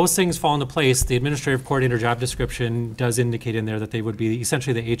 So if those things fall into place, the administrative coordinator job description does indicate in there that they would be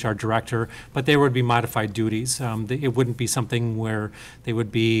essentially the HR director, but there would be modified duties. It wouldn't be something where that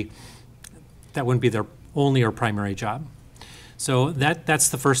wouldn't be their only or primary job. So that's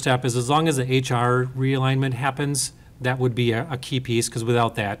the first step, is as long as the HR realignment happens, that would be a key piece, because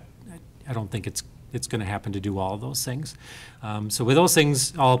without that, I don't think it's going to happen to do all of those things. So with those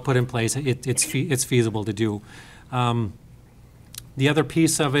things all put in place, it's feasible to do. The other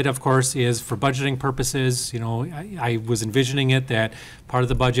piece of it, of course, is for budgeting purposes. I was envisioning it that part of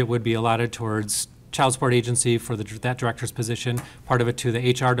the budget would be allotted towards child support agency for that director's position, part of it to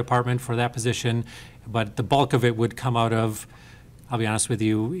the HR department for that position, but the bulk of it would come out of, I'll be honest with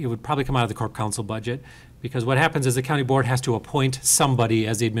you, it would probably come out of the corp council budget, because what happens is the county board has to appoint somebody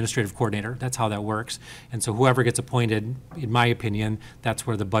as the administrative coordinator. That's how that works. And so whoever gets appointed, in my opinion, that's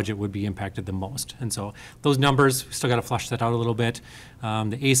where the budget would be impacted the most. And so those numbers, we still got to flush that out a little bit.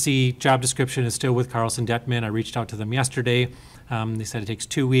 The AC job description is still with Carlson Detman. I reached out to them yesterday. They said it takes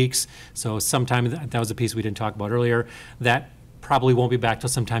 2 weeks. So sometime, that was a piece we didn't talk about earlier, that probably won't be back till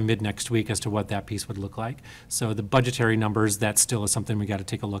sometime mid next week as to what that piece would look like. So the budgetary numbers, that still is something we got to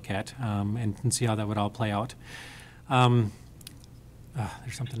take a look at and see how that would all play out. There's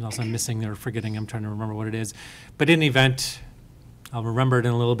something else I'm missing or forgetting. I'm trying to remember what it is. But in any event, I'll remember it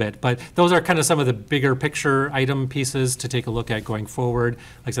in a little bit. But those are kind of some of the bigger picture item pieces to take a look at going forward.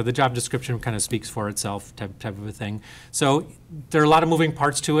 Like I said, the job description kind of speaks for itself type of a thing. So there are a lot of moving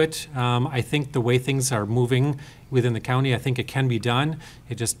parts to it. I think the way things are moving within the county, I think it can be done.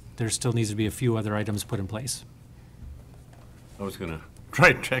 There still needs to be a few other items put in place. I was going to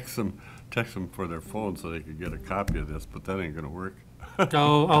try and text them for their phone so they could get a copy of this, but that ain't going to work.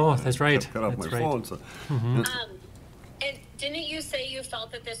 Oh, that's right. Cut off my phone. So. And didn't you say you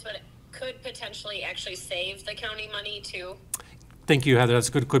felt that this could potentially actually save the county money too? Thank you, Heather. That's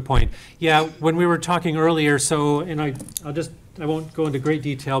a good point. Yeah, when we were talking earlier, and I won't go into great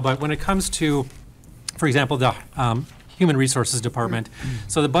detail, but when it comes to, for example, the Human Resources Department,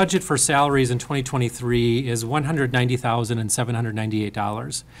 so the budget for salaries in 2023 is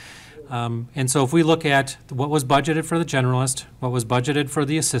 $190,798. And so if we look at what was budgeted for the generalist, what was budgeted for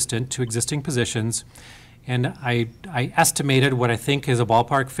the assistant to existing positions, and I estimated what I think is a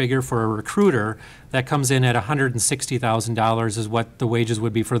ballpark figure for a recruiter that comes in at $160,000 is what the wages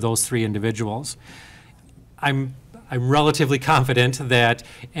would be for those three individuals. I'm relatively confident that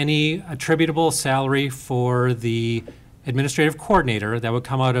any attributable salary for the administrative coordinator that would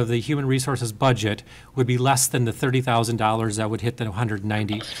come out of the human resources budget would be less than the $30,000 that would hit the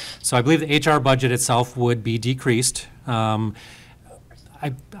 190. So I believe the HR budget itself would be decreased.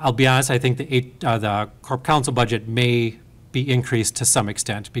 I'll be honest, I think the corp council budget may be increased to some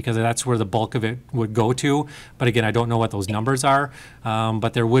extent, because that's where the bulk of it would go to. But again, I don't know what those numbers are,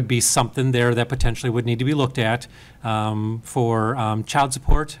 but there would be something there that potentially would need to be looked at for child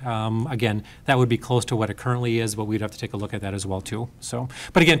support. Again, that would be close to what it currently is, but we'd have to take a look at that as well too. So,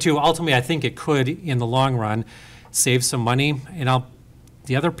 but again, too, ultimately, I think it could, in the long run, save some money. And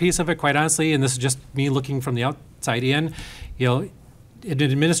the other piece of it, quite honestly, and this is just me looking from the outside in, you know, an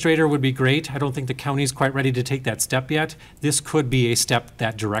administrator would be great. I don't think the county's quite ready to take that step yet. This could be a step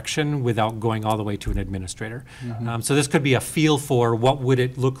that direction without going all the way to an administrator. So this could be a feel for what would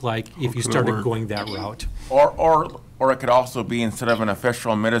it look like if you started going that route. Or it could also be, instead of an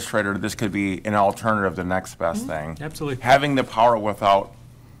official administrator, this could be an alternative, the next best thing. Absolutely. Having the power without.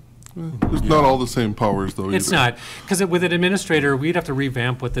 It's not all the same powers, though, It's either. not, because with an administrator, we'd have to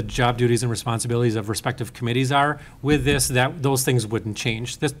revamp what the job duties and responsibilities of respective committees are. With this, those things wouldn't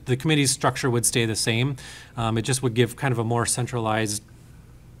change. The committee's structure would stay the same. It just would give kind of a more centralized,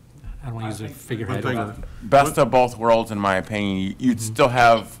 I don't want to use a figurehead. Best of both worlds, in my opinion. You'd still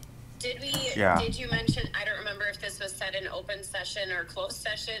have. Did Yeah. Did you mention, I don't remember if this was said in open session or closed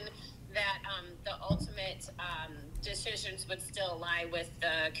session, that the ultimate decisions would still lie with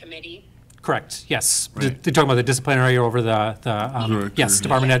the committee? Correct, yes. Right. They're talking about the disciplinary over the Director. yes,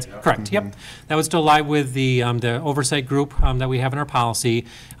 department heads, correct, yep. That would still lie with the oversight group that we have in our policy.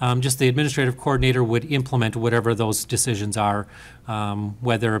 Just the administrative coordinator would implement whatever those decisions are,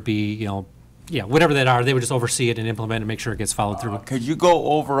 whether it be, you know, yeah, whatever that are, they would just oversee it and implement and make sure it gets followed through. Could you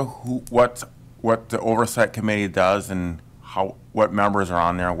go over what the oversight committee does and what members are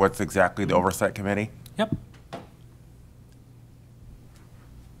on there? What's exactly the oversight committee? Yep.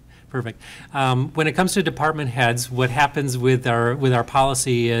 Perfect. When it comes to department heads, what happens with our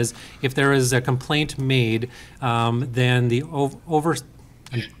policy is if there is a complaint made, then the oversight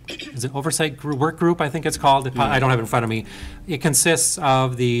work group, I think it's called. I don't have it in front of me. It consists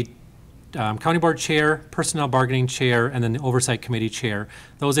of the county board chair, personnel bargaining chair, and then the oversight committee chair.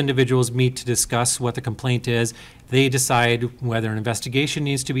 Those individuals meet to discuss what the complaint is. They decide whether an investigation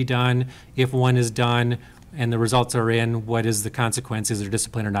needs to be done. If one is done and the results are in, what is the consequence? Is there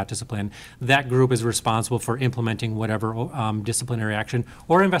discipline or not discipline? That group is responsible for implementing whatever disciplinary action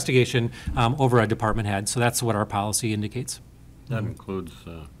or investigation over a department head. So that's what our policy indicates. That includes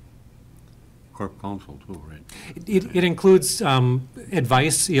corp counsel too, right? It includes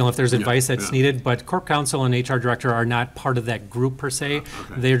advice, you know, if there's advice that's yeah. needed, but corp counsel and HR director are not part of that group per se.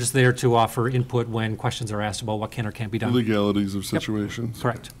 They're just there to offer input when questions are asked about what can or can't be done. Legalities of situations.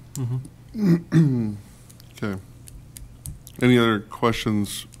 Correct. Okay. Any other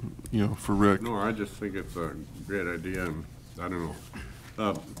questions, you know, for Rick? No, I just think it's a great idea, and I don't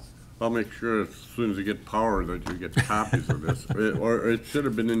know. I'll make sure as soon as you get power that you get copies of this, or it should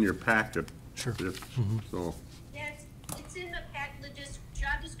have been in your packet. Sure. So. Yeah, it's in the packet, the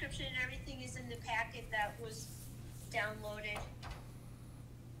job description and everything is in the packet that was downloaded.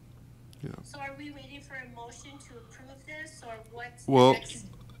 Yeah. So are we waiting for a motion to approve this, or what's the Well, next?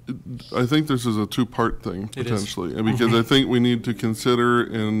 I think this is a two-part thing, It is. potentially. And because I think we need to consider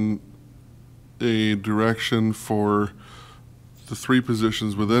in a direction for the three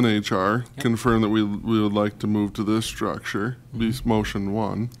positions within HR, confirm that we would like to move to this structure, be motion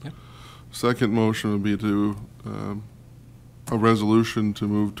one. Yep. Second motion would be to, a resolution to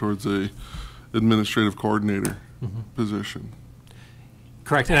move towards a administrative coordinator position.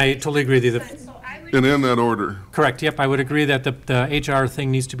 Correct, and I totally agree with you. So I would And in that order. Correct, yep, I would agree that the HR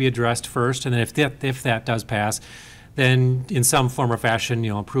thing needs to be addressed first, and then if that does pass, then in some form or fashion,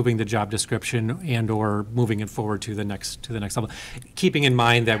 you know, improving the job description and/or moving it forward to the next level. Keeping in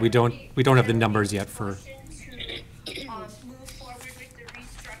mind that we don't have the numbers yet for. motion to move forward with the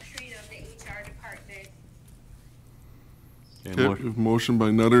restructuring of the HR department. Okay, we have motion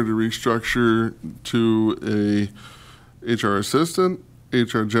by Nutter to restructure to a HR assistant,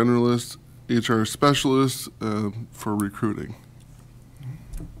 HR generalist, HR specialist for recruiting.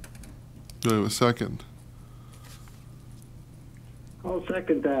 Do I have a second? I'll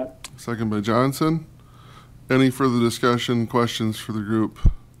second that. Second by Johnson. Any further discussion, questions for the group?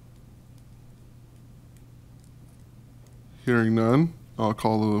 Hearing none, I'll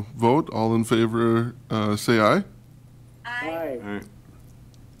call the vote. All in favor, say aye. Aye.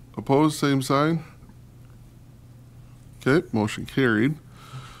 Opposed, same sign. Okay, motion carried.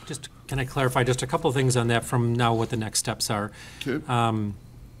 Just, can I clarify just a couple of things on that from now what the next steps are? Okay.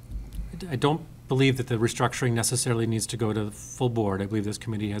 I don't believe that the restructuring necessarily needs to go to the full board. I believe this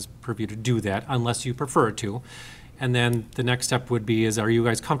committee has purview to do that unless you prefer it to. And then the next step would be are you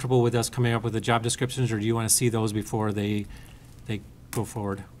guys comfortable with us coming up with the job descriptions, or do you want to see those before they go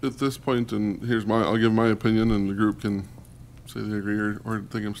forward? At this point, and I'll give my opinion and the group can say they agree or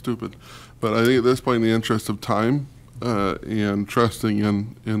think I'm stupid. But I think at this point, in the interest of time and trusting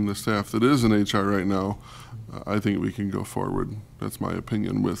in the staff that is in HR right now, I think we can go forward. That's my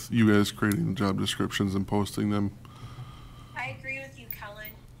opinion, with you guys creating the job descriptions and posting them. I agree with you,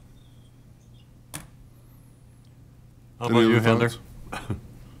 Kellen. How Any about you, other Heather? thoughts?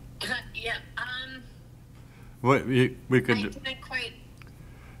 Yeah, We I could, didn't quite,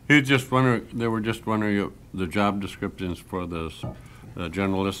 they were just wondering the job descriptions for the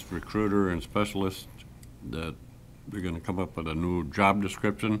generalist, recruiter, and specialist, that we're gonna come up with a new job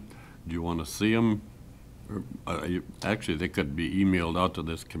description. Do you wanna see them? Actually, they could be emailed out to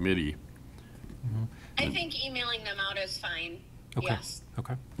this committee. I think emailing them out is fine. Okay. Yes.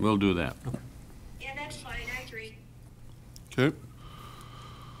 Okay. We'll do that. Yeah, that's fine, I agree. Okay.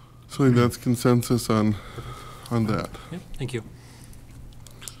 So I think that's consensus on that. Yep, thank you.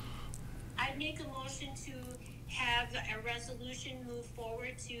 I'd make a motion to have a resolution move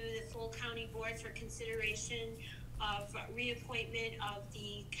forward to the full county board for consideration of reappointment of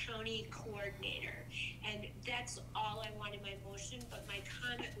the county coordinator. And that's all I want in my motion, but my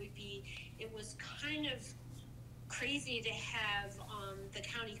comment would be, it was kind of crazy to have the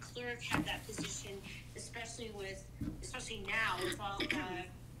county clerk have that position, especially now with all the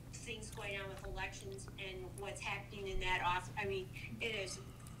things going on with elections and what's happening in that office. I mean,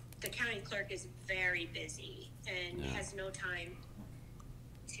 the county clerk is very busy and has no time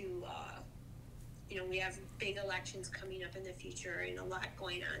to, we have big elections coming up in the future and a lot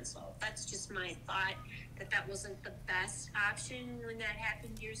going on. So that's just my thought, that wasn't the best option when that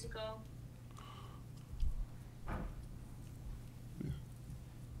happened years ago.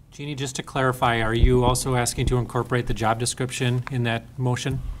 Jeannie, just to clarify, are you also asking to incorporate the job description in that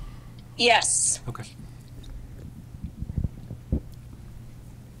motion? Yes. Okay.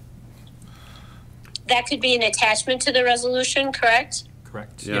 That could be an attachment to the resolution, correct?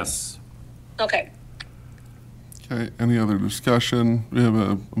 Correct. Yes. Okay. Okay, any other discussion? We have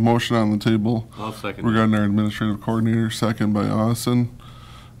a motion on the table I'll second it. regarding our administrative coordinator, second by Austin.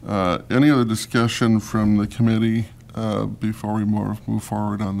 Any other discussion from the committee before we move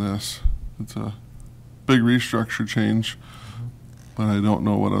forward on this? It's a big restructure change, but I don't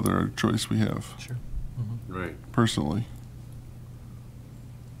know what other choice we have, Sure. Right. personally.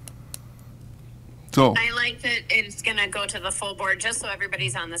 So, I like that it's gonna go to the full board, just so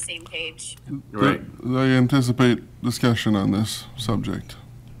everybody's on the same page. Right. I anticipate discussion on this subject,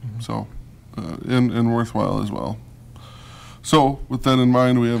 so, and worthwhile as well. So, with that in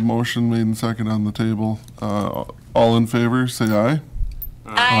mind, we have motion made and second on the table. All in favor, say aye.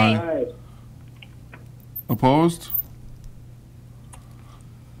 Aye. Opposed?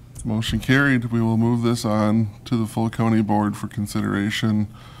 Motion carried. We will move this on to the full county board for consideration,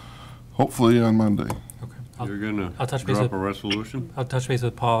 hopefully on Monday. Okay. You're gonna I'll touch base drop with- a resolution? I'll touch base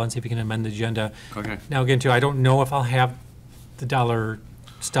with Paul and see if he can amend the agenda. Okay. Now, again, too, I don't know if I'll have the dollar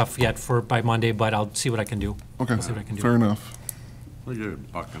stuff yet by Monday, but I'll see what I can do. Okay, I'll see what I can do. fair enough. We'll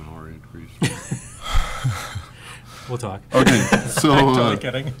get $1 an hour increase. We'll talk. Okay, so Totally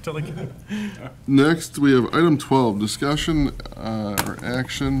kidding, totally kidding. next we have item 12, discussion or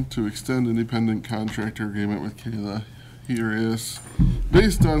action to extend independent contractor agreement with Kayla. Here is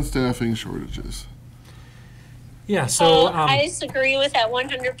based on staffing shortages. Yeah, so, I disagree with that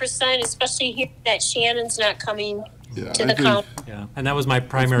 100%, especially here that Shannon's not coming Yeah, to I the think- county. yeah, and that was my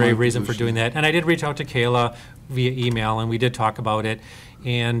primary my reason for position. doing that. And I did reach out to Kayla via email, and we did talk about it.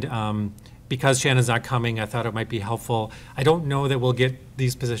 And because Shannon's not coming, I thought it might be helpful. I don't know that we'll get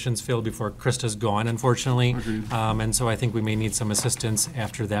these positions filled before Krista's gone, unfortunately. Agreed. And so I think we may need some assistance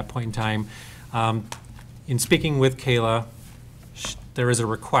after that point in time. In speaking with Kayla, there is a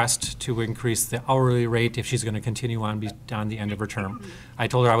request to increase the hourly rate if she's going to continue on beyond the end of her term. I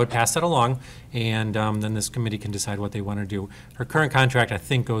told her I would pass that along, and then this committee can decide what they want to do. Her current contract, I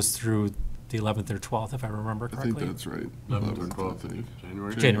think, goes through the 11th or 12th, if I remember I think correctly. that's right. 11th or 11th, I 12th, think.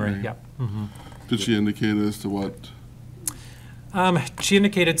 January? January, yep. Did she indicate as to what? She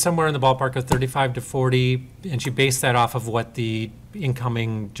indicated somewhere in the ballpark of 35 to 40, and she based that off of what the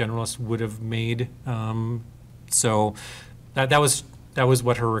incoming generalist would have made. So that was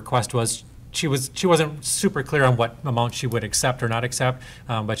what her request was. She wasn't super clear on what amount she would accept or not accept,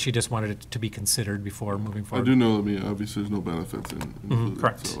 but she just wanted it to be considered before moving I forward. do know, obviously there's no benefits included.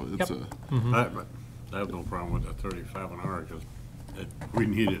 correct. So Yep. it's I have no problem with the 35 an hour, because we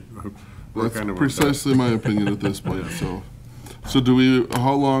need it. We're that's kind of precisely my opinion at this point, so. So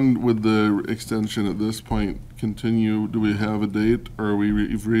how long would the extension at this point continue? Do we have a date, or are we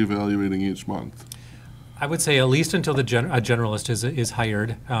reevaluating each month? I would say at least until a generalist is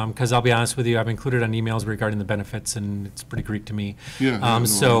hired, because I'll be honest with you, I've included on emails regarding the benefits, and it's pretty Greek to me. Yeah, I know.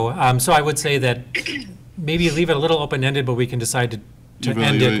 So I would say that maybe leave it a little open-ended, but we can decide to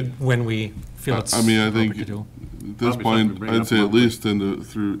end Evaluate. it when we feel it's I mean, I appropriate think to do. at this Probably something to point, bring I'd up say at monthly. least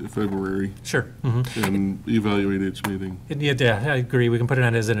through February Sure. and evaluate each meeting. Yeah, I agree. We can put it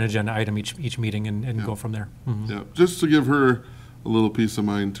on as an agenda item each meeting and go from there. Yeah, just to give her a little peace of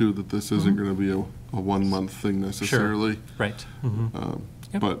mind too, that this isn't gonna be a 1 month thing necessarily. Right.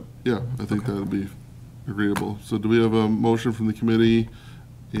 Yep. But, yeah, I think that'd be agreeable. So do we have a motion from the committee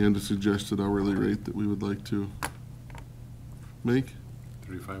and a suggested hourly rate that we would like to make?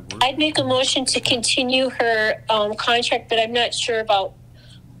 35 words? I'd make a motion to continue her contract, but I'm not sure about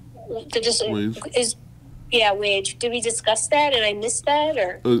Wage. wage. Did we discuss that and I missed that,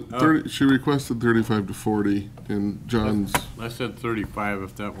 or? 30, she requested 35 to 40, and John's, I said 35,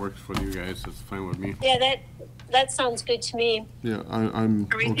 if that works for you guys, that's fine with me. Yeah, that sounds good to me. yeah, I'm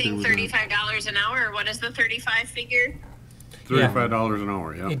Are we okay paying with that. $35 an hour, or what is the 35 figure? $35 an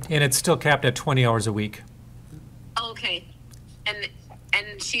hour, yeah. And it's still capped at 20 hours a week. Okay,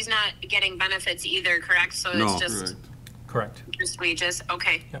 and she's not getting benefits either, correct? So No. it's just Correct. wages.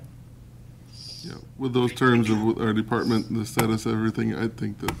 Okay. Yeah, with those terms of our department, the status of everything, I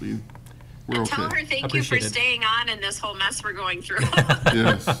think that we're And tell okay. her thank you for Appreciate it. staying on in this whole mess we're going through.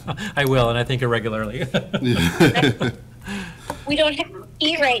 Yes. I will, and I think it regularly. We don't have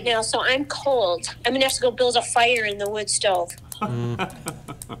heat right now, so I'm cold. I'm gonna have to go build a fire in the wood stove.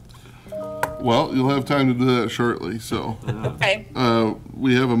 Well, you'll have time to do that shortly, so. Okay.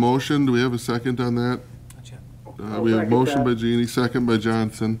 We have a motion, do we have a second on that? We have a second motion that. by Jeannie, second by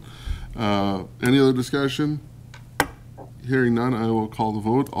Johnson. Any other discussion? Hearing none, I will call the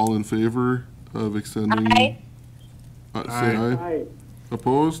vote. All in favor of extending? Aye. Say aye. Aye.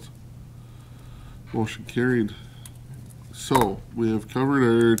 Opposed? Motion carried. So, we have covered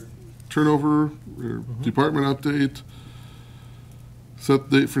our turnover, our department update.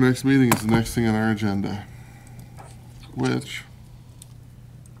 Set the date for next meeting is the next thing on our agenda. Which,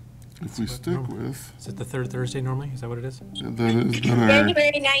 if we stick with, Is it the third Thursday normally? Is that what it is? that is then our,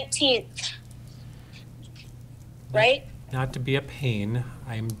 January 19th. Right? Not to be a pain,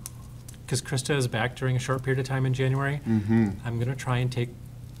 because Krista is back during a short period of time in January. I'm going to try and take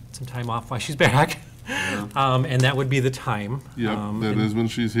some time off while she's back. And that would be the time. yep, that is when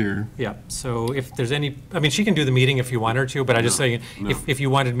she's here. Yeah, so if there's any, I mean, she can do the meeting if you want her to, but I just saying, if you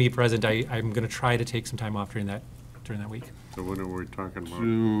wanted me present, I'm going to try to take some time off during that week. So what are we talking about?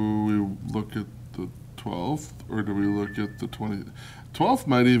 Do we look at the 12th, or do we look at the 20th? 12th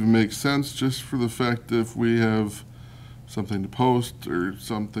might even make sense, just for the fact that if we have something to post or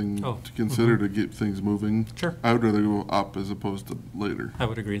something Oh, to consider to get things moving. Sure. I would rather go up as opposed to later. I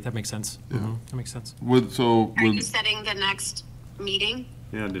would agree, that makes sense. That makes sense. Are you setting the next meeting?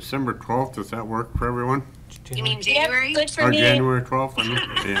 Yeah, December 12th, does that work for everyone? You mean Yep, January? good for Or me. January 12th, I mean,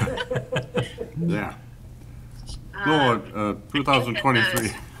 yeah. Yeah. No,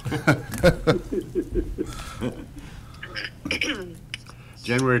 2023.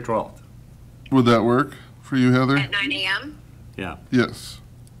 January 12th, Would that work for you, Heather? At 9 a.m.? yeah. Yes.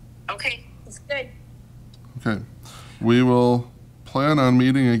 Okay. It's good. Okay. We will plan on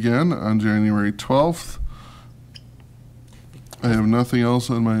meeting again on January 12th. I have nothing else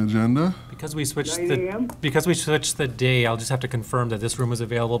on my agenda. Because we switched 9 a.m.? because we switched the day, I'll just have to confirm that this room is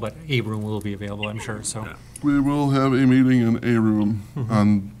available, but a room will be available, I'm sure, so. We will have a meeting in a room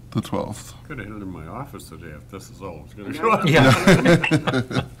on the 12th. Could have hit it in my office today if this is all it's gonna show up. Yeah.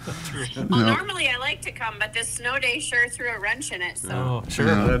 Well, Yeah. normally I like to come, but this snow day sure threw a wrench in it, so. Oh, I sure.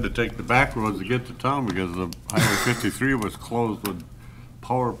 had to take the back roads to get to town because the Highway 53 was closed with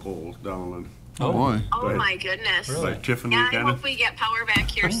power poles down in, Oh, boy. Oh, Right. my goodness. like Tiffany Yeah, I kind of. hope we get power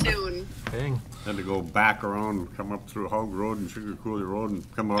back here soon. Dang. Had to go back around and come up through Hog Road and Sugar Coulee Road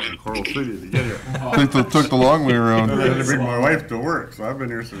and come out in Coral City to get here. Took the long way around. I had to bring my wife to work, so I've been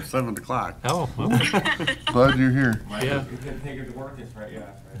here since 7 o'clock. Oh, well, Glad you're here. yeah. You can take her to work, it's right, yeah,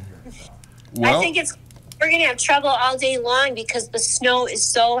 it's right here, so. Well, I think we're gonna have trouble all day long because the snow is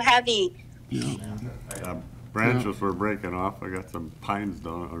so heavy. Branches were breaking off. I got some pines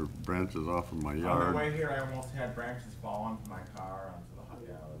down, or branches off in my On the yard. way here, I almost had branches fall onto my car, onto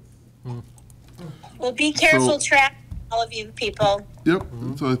the, yeah, it was. Well, be careful, So- all of you people. yep.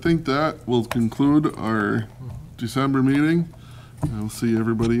 So I think that will conclude our December meeting. I'll see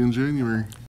everybody in January.